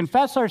us. If we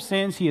confess our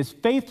sins, he is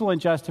faithful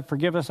and just to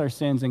forgive us our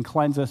sins and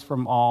cleanse us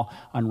from all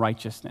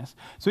unrighteousness.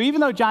 So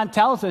even though John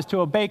tells us to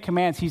obey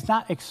commands, he's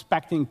not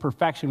expecting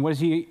perfection. What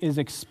he is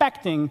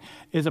expecting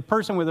is a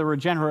person with a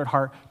regenerate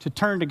heart to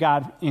turn to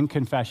God in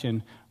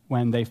confession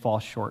when they fall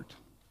short.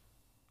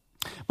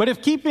 But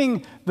if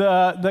keeping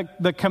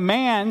the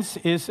commands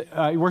is,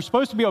 we're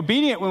supposed to be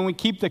obedient when we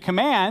keep the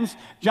commands,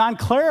 John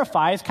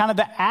clarifies kind of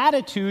the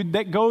attitude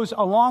that goes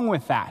along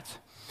with that.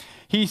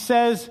 He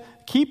says,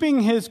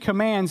 keeping his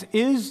commands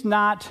is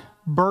not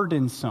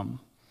burdensome.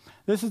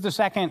 This is the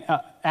second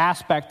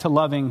aspect to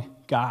loving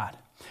God.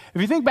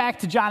 If you think back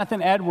to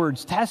Jonathan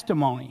Edwards'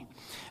 testimony,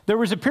 there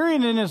was a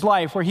period in his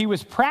life where he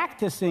was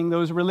practicing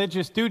those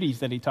religious duties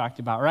that he talked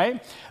about,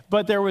 right?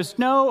 But there was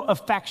no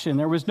affection.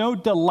 There was no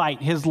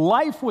delight. His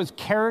life was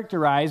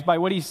characterized by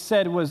what he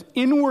said was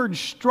inward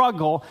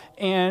struggle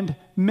and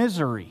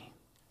misery.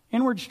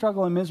 Inward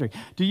struggle and misery.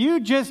 Do you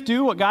just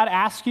do what God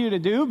asks you to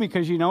do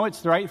because you know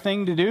it's the right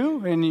thing to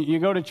do and you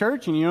go to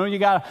church and you know you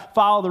got to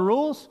follow the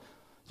rules?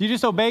 Do you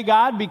just obey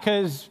God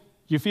because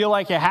you feel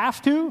like you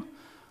have to?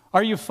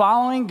 Are you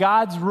following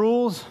God's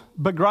rules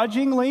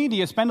begrudgingly? Do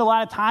you spend a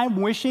lot of time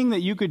wishing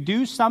that you could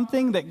do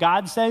something that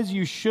God says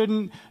you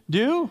shouldn't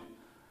do?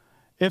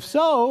 If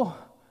so,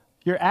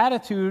 your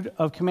attitude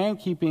of command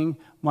keeping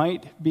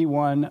might be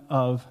one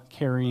of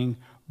carrying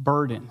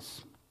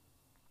burdens.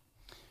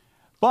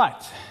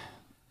 But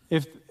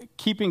if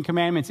keeping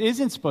commandments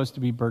isn't supposed to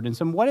be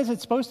burdensome, what is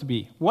it supposed to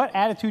be? What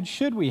attitude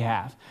should we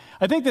have?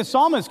 I think the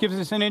psalmist gives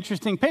us an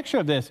interesting picture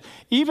of this.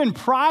 Even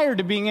prior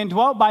to being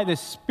indwelt by the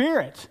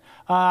Spirit,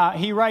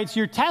 he writes,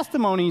 your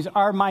testimonies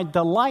are my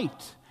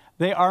delight.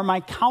 They are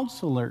my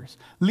counselors.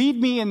 Lead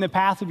me in the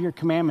path of your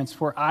commandments,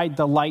 for I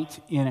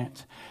delight in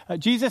it.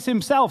 Jesus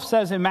himself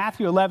says in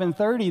Matthew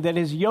 11:30 that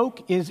his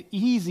yoke is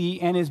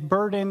easy and his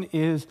burden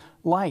is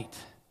light.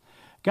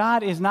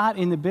 God is not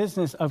in the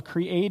business of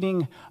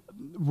creating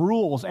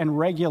rules and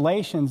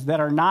regulations that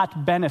are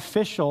not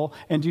beneficial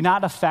and do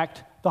not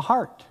affect the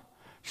heart.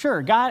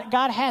 Sure,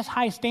 God has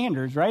high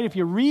standards, right? If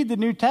you read the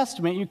New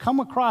Testament, you come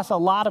across a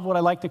lot of what I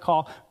like to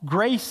call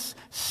grace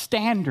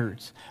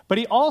standards. But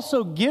he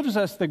also gives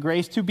us the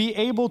grace to be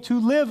able to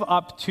live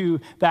up to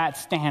that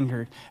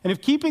standard. And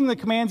if keeping the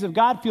commands of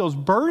God feels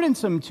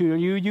burdensome to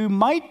you, you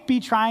might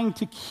be trying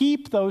to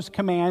keep those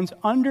commands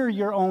under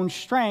your own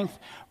strength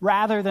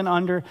rather than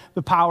under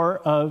the power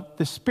of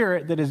the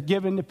Spirit that is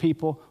given to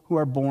people who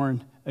are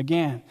born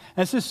again.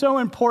 This is so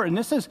important.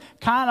 This is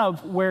kind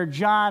of where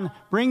John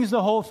brings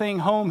the whole thing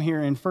home here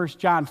in 1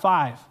 John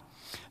 5.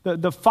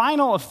 The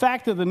final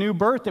effect of the new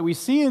birth that we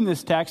see in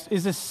this text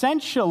is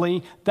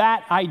essentially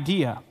that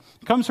idea.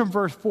 It comes from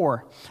verse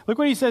 4. Look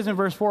what he says in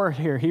verse 4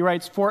 here. He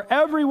writes, for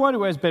everyone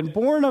who has been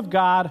born of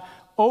God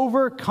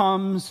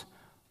overcomes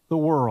the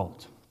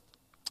world.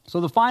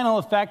 So the final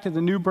effect of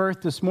the new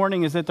birth this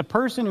morning is that the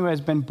person who has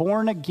been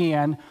born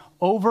again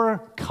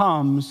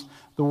overcomes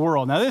the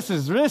world. Now, this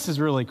is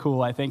really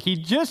cool, I think. He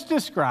just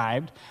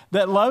described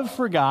that love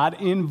for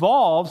God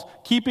involves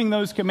keeping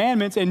those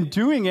commandments and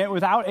doing it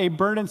without a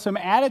burdensome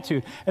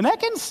attitude. And that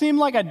can seem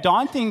like a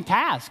daunting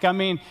task. I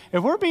mean,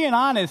 if we're being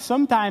honest,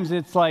 sometimes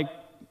it's like,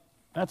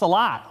 that's a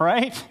lot,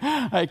 right?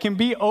 It can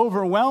be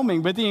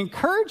overwhelming. But the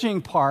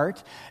encouraging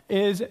part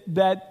is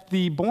that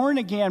the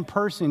born-again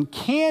person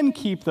can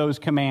keep those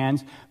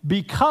commands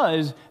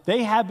because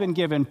they have been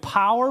given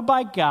power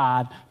by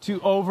God to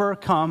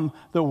overcome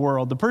the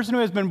world. The person who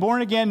has been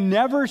born again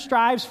never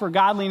strives for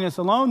godliness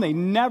alone. They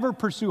never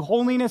pursue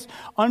holiness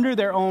under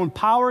their own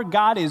power.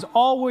 God is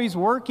always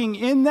working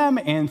in them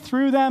and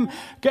through them.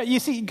 You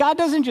see, God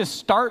doesn't just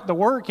start the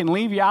work and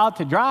leave you out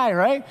to dry,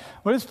 right?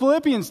 What does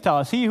Philippians tell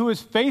us? He who is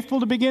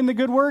faithful to begin the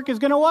good work is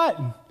going to what?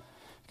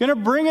 Going to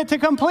bring it to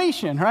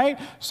completion, right?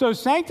 So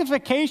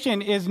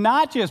sanctification is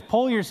not just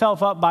pull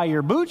yourself up by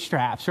your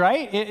bootstraps,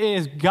 right? It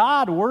is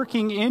God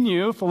working in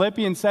you.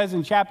 Philippians says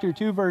in chapter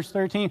 2, verse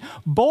 13,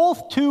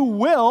 both to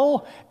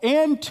will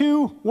and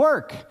to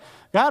work.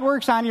 God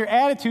works on your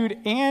attitude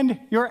and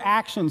your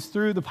actions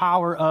through the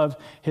power of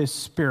his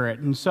Spirit.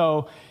 And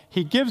so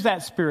he gives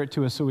that Spirit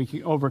to us so we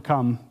can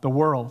overcome the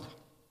world.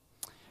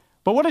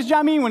 But what does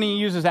John mean when he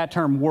uses that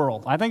term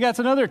world? I think that's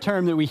another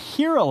term that we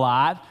hear a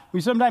lot, we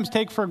sometimes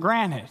take for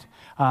granted.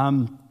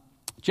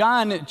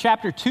 John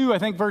chapter 2, I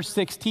think verse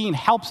 16,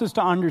 helps us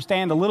to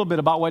understand a little bit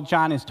about what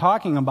John is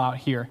talking about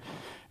here.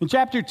 In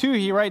chapter 2,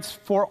 he writes,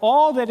 for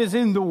all that is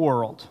in the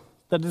world,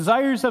 the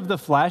desires of the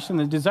flesh and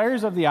the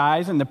desires of the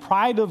eyes and the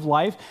pride of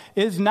life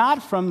is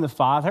not from the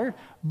Father,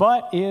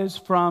 but is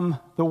from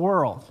the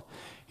world.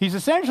 He's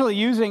essentially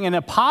using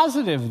a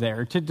positive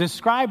there to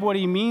describe what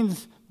he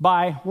means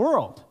by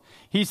world.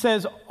 He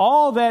says,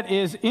 all that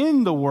is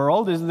in the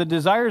world is the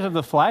desires of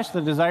the flesh,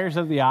 the desires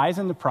of the eyes,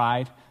 and the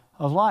pride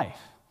of life.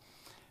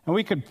 And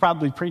we could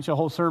probably preach a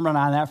whole sermon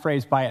on that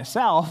phrase by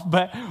itself,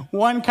 but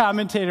one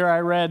commentator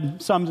I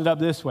read summed it up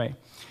this way.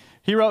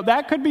 He wrote,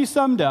 that could be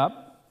summed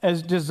up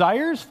as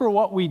desires for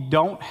what we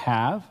don't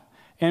have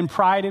and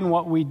pride in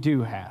what we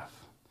do have.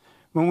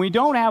 When we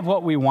don't have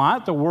what we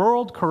want, the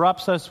world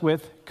corrupts us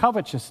with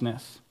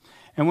covetousness.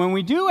 And when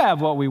we do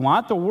have what we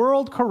want, the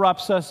world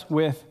corrupts us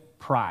with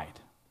pride.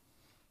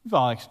 We've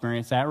all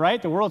experienced that,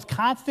 right? The world's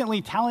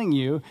constantly telling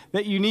you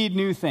that you need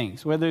new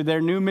things, whether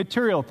they're new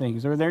material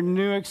things or they're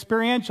new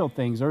experiential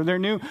things or they're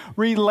new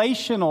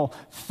relational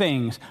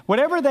things.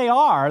 Whatever they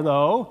are,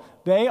 though,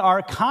 they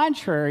are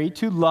contrary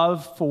to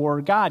love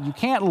for God. You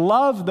can't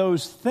love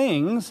those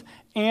things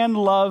and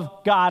love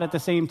God at the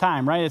same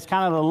time, right? It's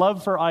kind of the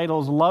love for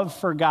idols, love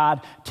for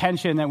God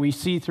tension that we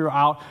see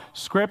throughout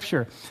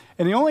Scripture.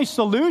 And the only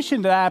solution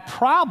to that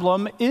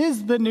problem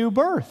is the new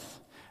birth.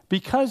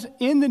 Because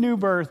in the new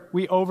birth,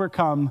 we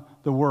overcome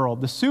the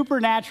world. The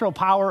supernatural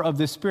power of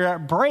the Spirit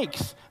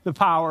breaks the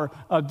power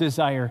of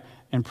desire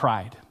and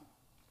pride.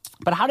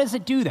 But how does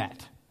it do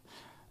that?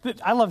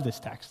 I love this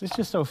text. It's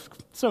just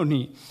so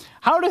neat.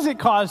 How does it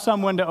cause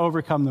someone to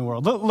overcome the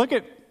world? Look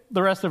at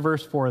the rest of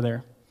verse 4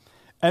 there.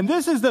 And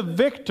this is the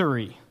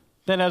victory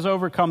that has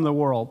overcome the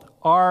world,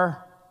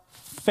 our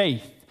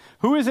faith.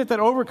 Who is it that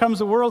overcomes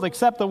the world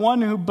except the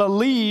one who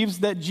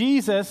believes that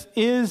Jesus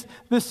is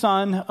the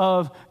Son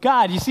of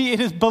God? You see, it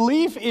is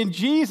belief in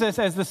Jesus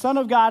as the Son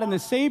of God and the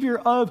Savior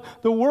of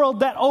the world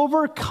that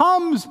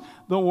overcomes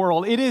the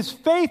world. It is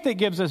faith that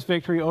gives us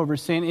victory over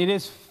sin. It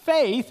is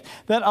faith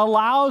that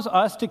allows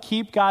us to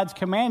keep God's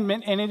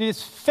commandment, and it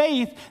is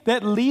faith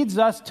that leads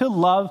us to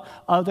love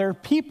other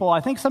people. I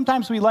think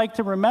sometimes we like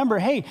to remember,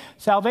 hey,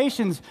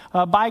 salvation's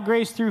by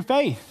grace through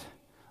faith.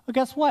 Well,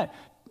 guess what?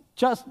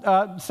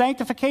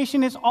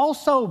 Sanctification is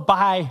also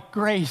by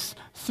grace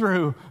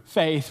through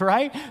faith,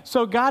 right?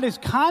 So God is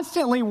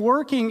constantly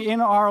working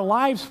in our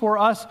lives for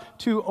us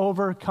to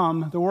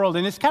overcome the world.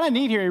 And it's kind of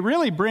neat here. He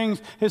really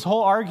brings his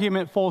whole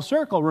argument full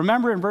circle.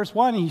 Remember in verse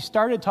 1, he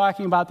started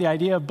talking about the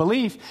idea of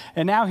belief.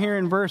 And now here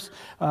in verse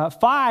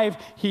 5,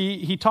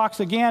 he talks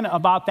again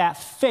about that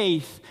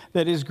faith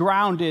that is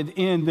grounded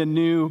in the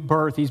new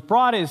birth. He's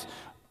brought his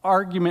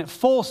argument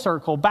full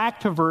circle back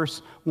to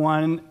verse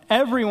 1.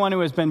 Everyone who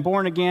has been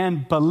born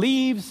again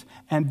believes,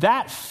 and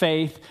that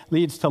faith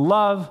leads to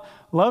love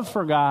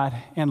for God,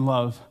 and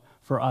love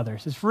for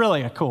others. It's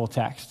really a cool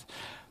text.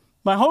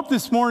 My hope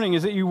this morning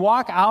is that you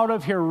walk out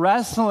of here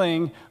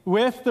wrestling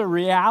with the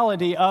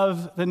reality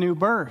of the new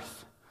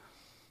birth.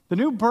 The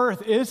new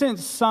birth isn't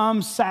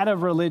some set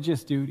of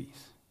religious duties.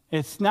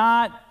 It's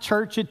not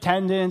church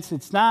attendance.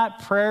 It's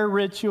not prayer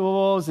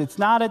rituals. It's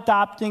not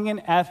adopting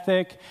an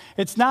ethic.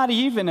 It's not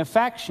even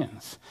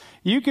affections.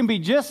 You can be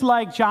just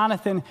like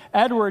Jonathan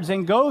Edwards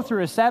and go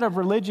through a set of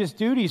religious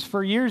duties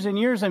for years and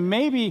years and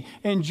maybe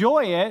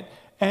enjoy it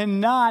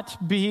and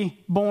not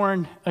be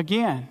born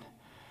again.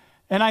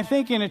 And I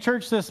think in a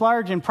church this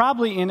large, and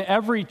probably in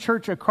every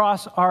church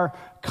across our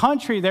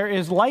country, there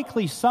is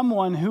likely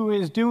someone who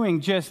is doing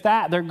just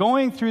that. They're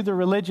going through the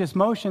religious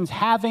motions,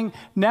 having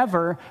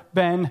never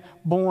been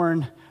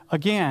born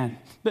again.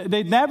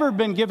 They've never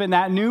been given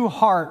that new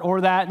heart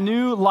or that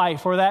new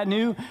life or that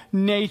new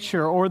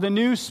nature or the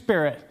new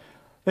spirit.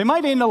 They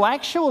might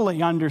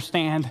intellectually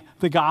understand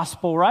the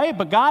gospel, right?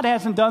 But God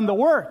hasn't done the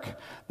work.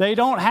 They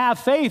don't have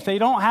faith. They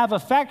don't have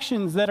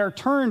affections that are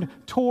turned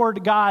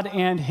toward God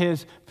and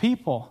his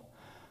people.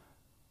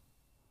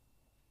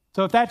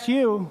 So if that's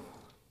you,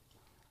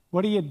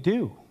 what do you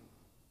do?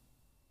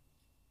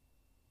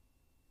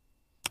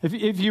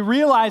 If you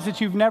realize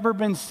that you've never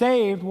been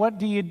saved, what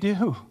do you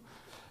do?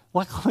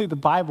 Luckily, the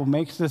Bible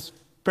makes this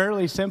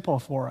fairly simple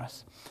for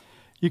us.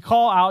 You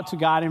call out to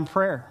God in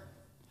prayer.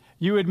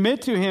 You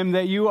admit to him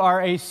that you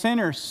are a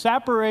sinner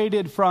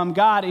separated from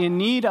God in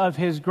need of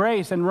his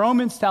grace. And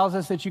Romans tells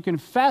us that you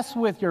confess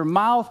with your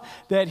mouth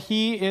that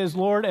he is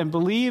Lord and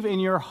believe in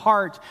your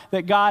heart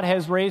that God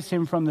has raised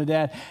him from the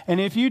dead. And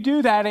if you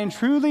do that and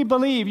truly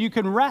believe, you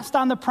can rest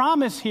on the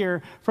promise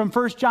here from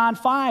 1 John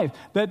 5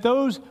 that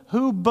those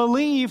who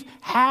believe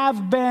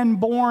have been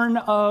born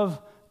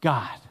of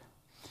God.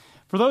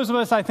 For those of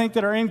us, I think,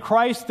 that are in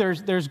Christ,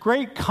 there's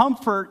great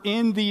comfort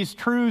in these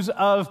truths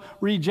of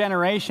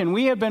regeneration.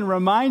 We have been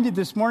reminded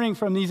this morning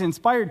from these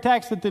inspired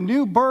texts that the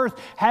new birth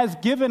has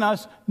given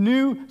us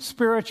new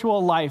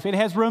spiritual life. It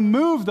has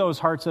removed those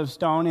hearts of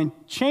stone and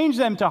changed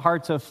them to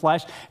hearts of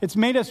flesh. It's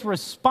made us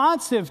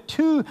responsive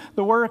to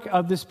the work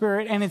of the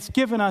Spirit, and it's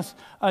given us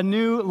a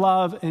new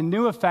love and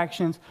new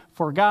affections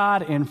for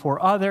God and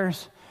for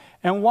others.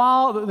 And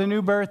while the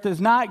new birth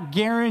does not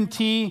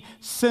guarantee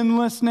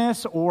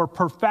sinlessness or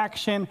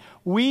perfection,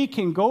 we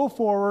can go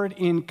forward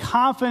in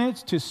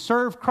confidence to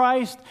serve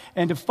Christ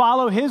and to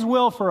follow his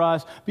will for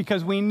us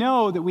because we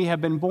know that we have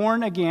been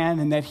born again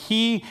and that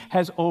he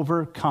has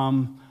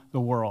overcome the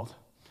world.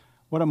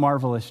 What a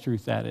marvelous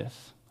truth that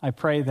is. I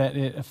pray that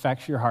it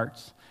affects your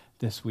hearts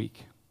this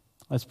week.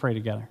 Let's pray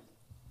together.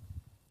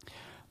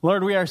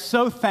 Lord, we are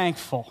so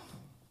thankful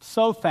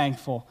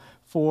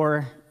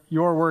for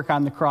your work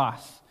on the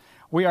cross.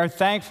 We are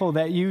thankful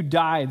that you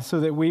died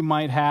so that we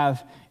might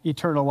have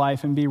eternal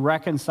life and be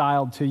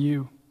reconciled to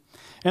you.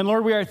 And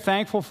Lord, we are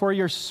thankful for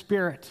your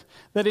Spirit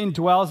that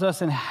indwells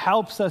us and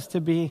helps us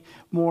to be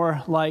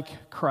more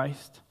like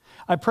Christ.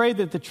 I pray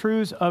that the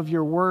truths of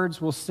your words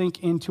will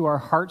sink into our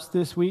hearts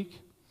this week.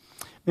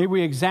 May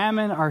we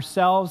examine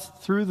ourselves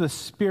through the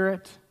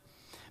Spirit.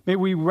 May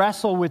we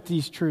wrestle with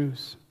these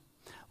truths.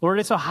 Lord,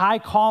 it's a high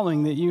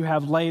calling that you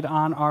have laid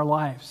on our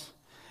lives.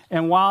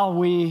 And while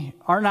we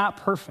are not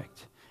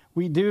perfect,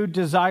 we do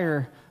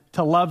desire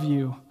to love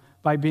you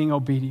by being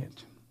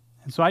obedient.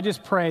 And so I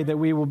just pray that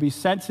we will be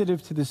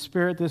sensitive to the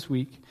Spirit this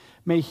week.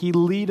 May he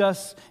lead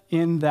us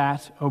in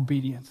that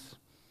obedience.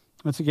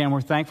 Once again,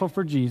 we're thankful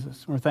for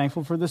Jesus. We're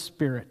thankful for the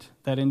Spirit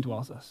that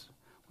indwells us.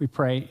 We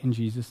pray in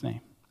Jesus'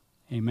 name.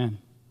 Amen.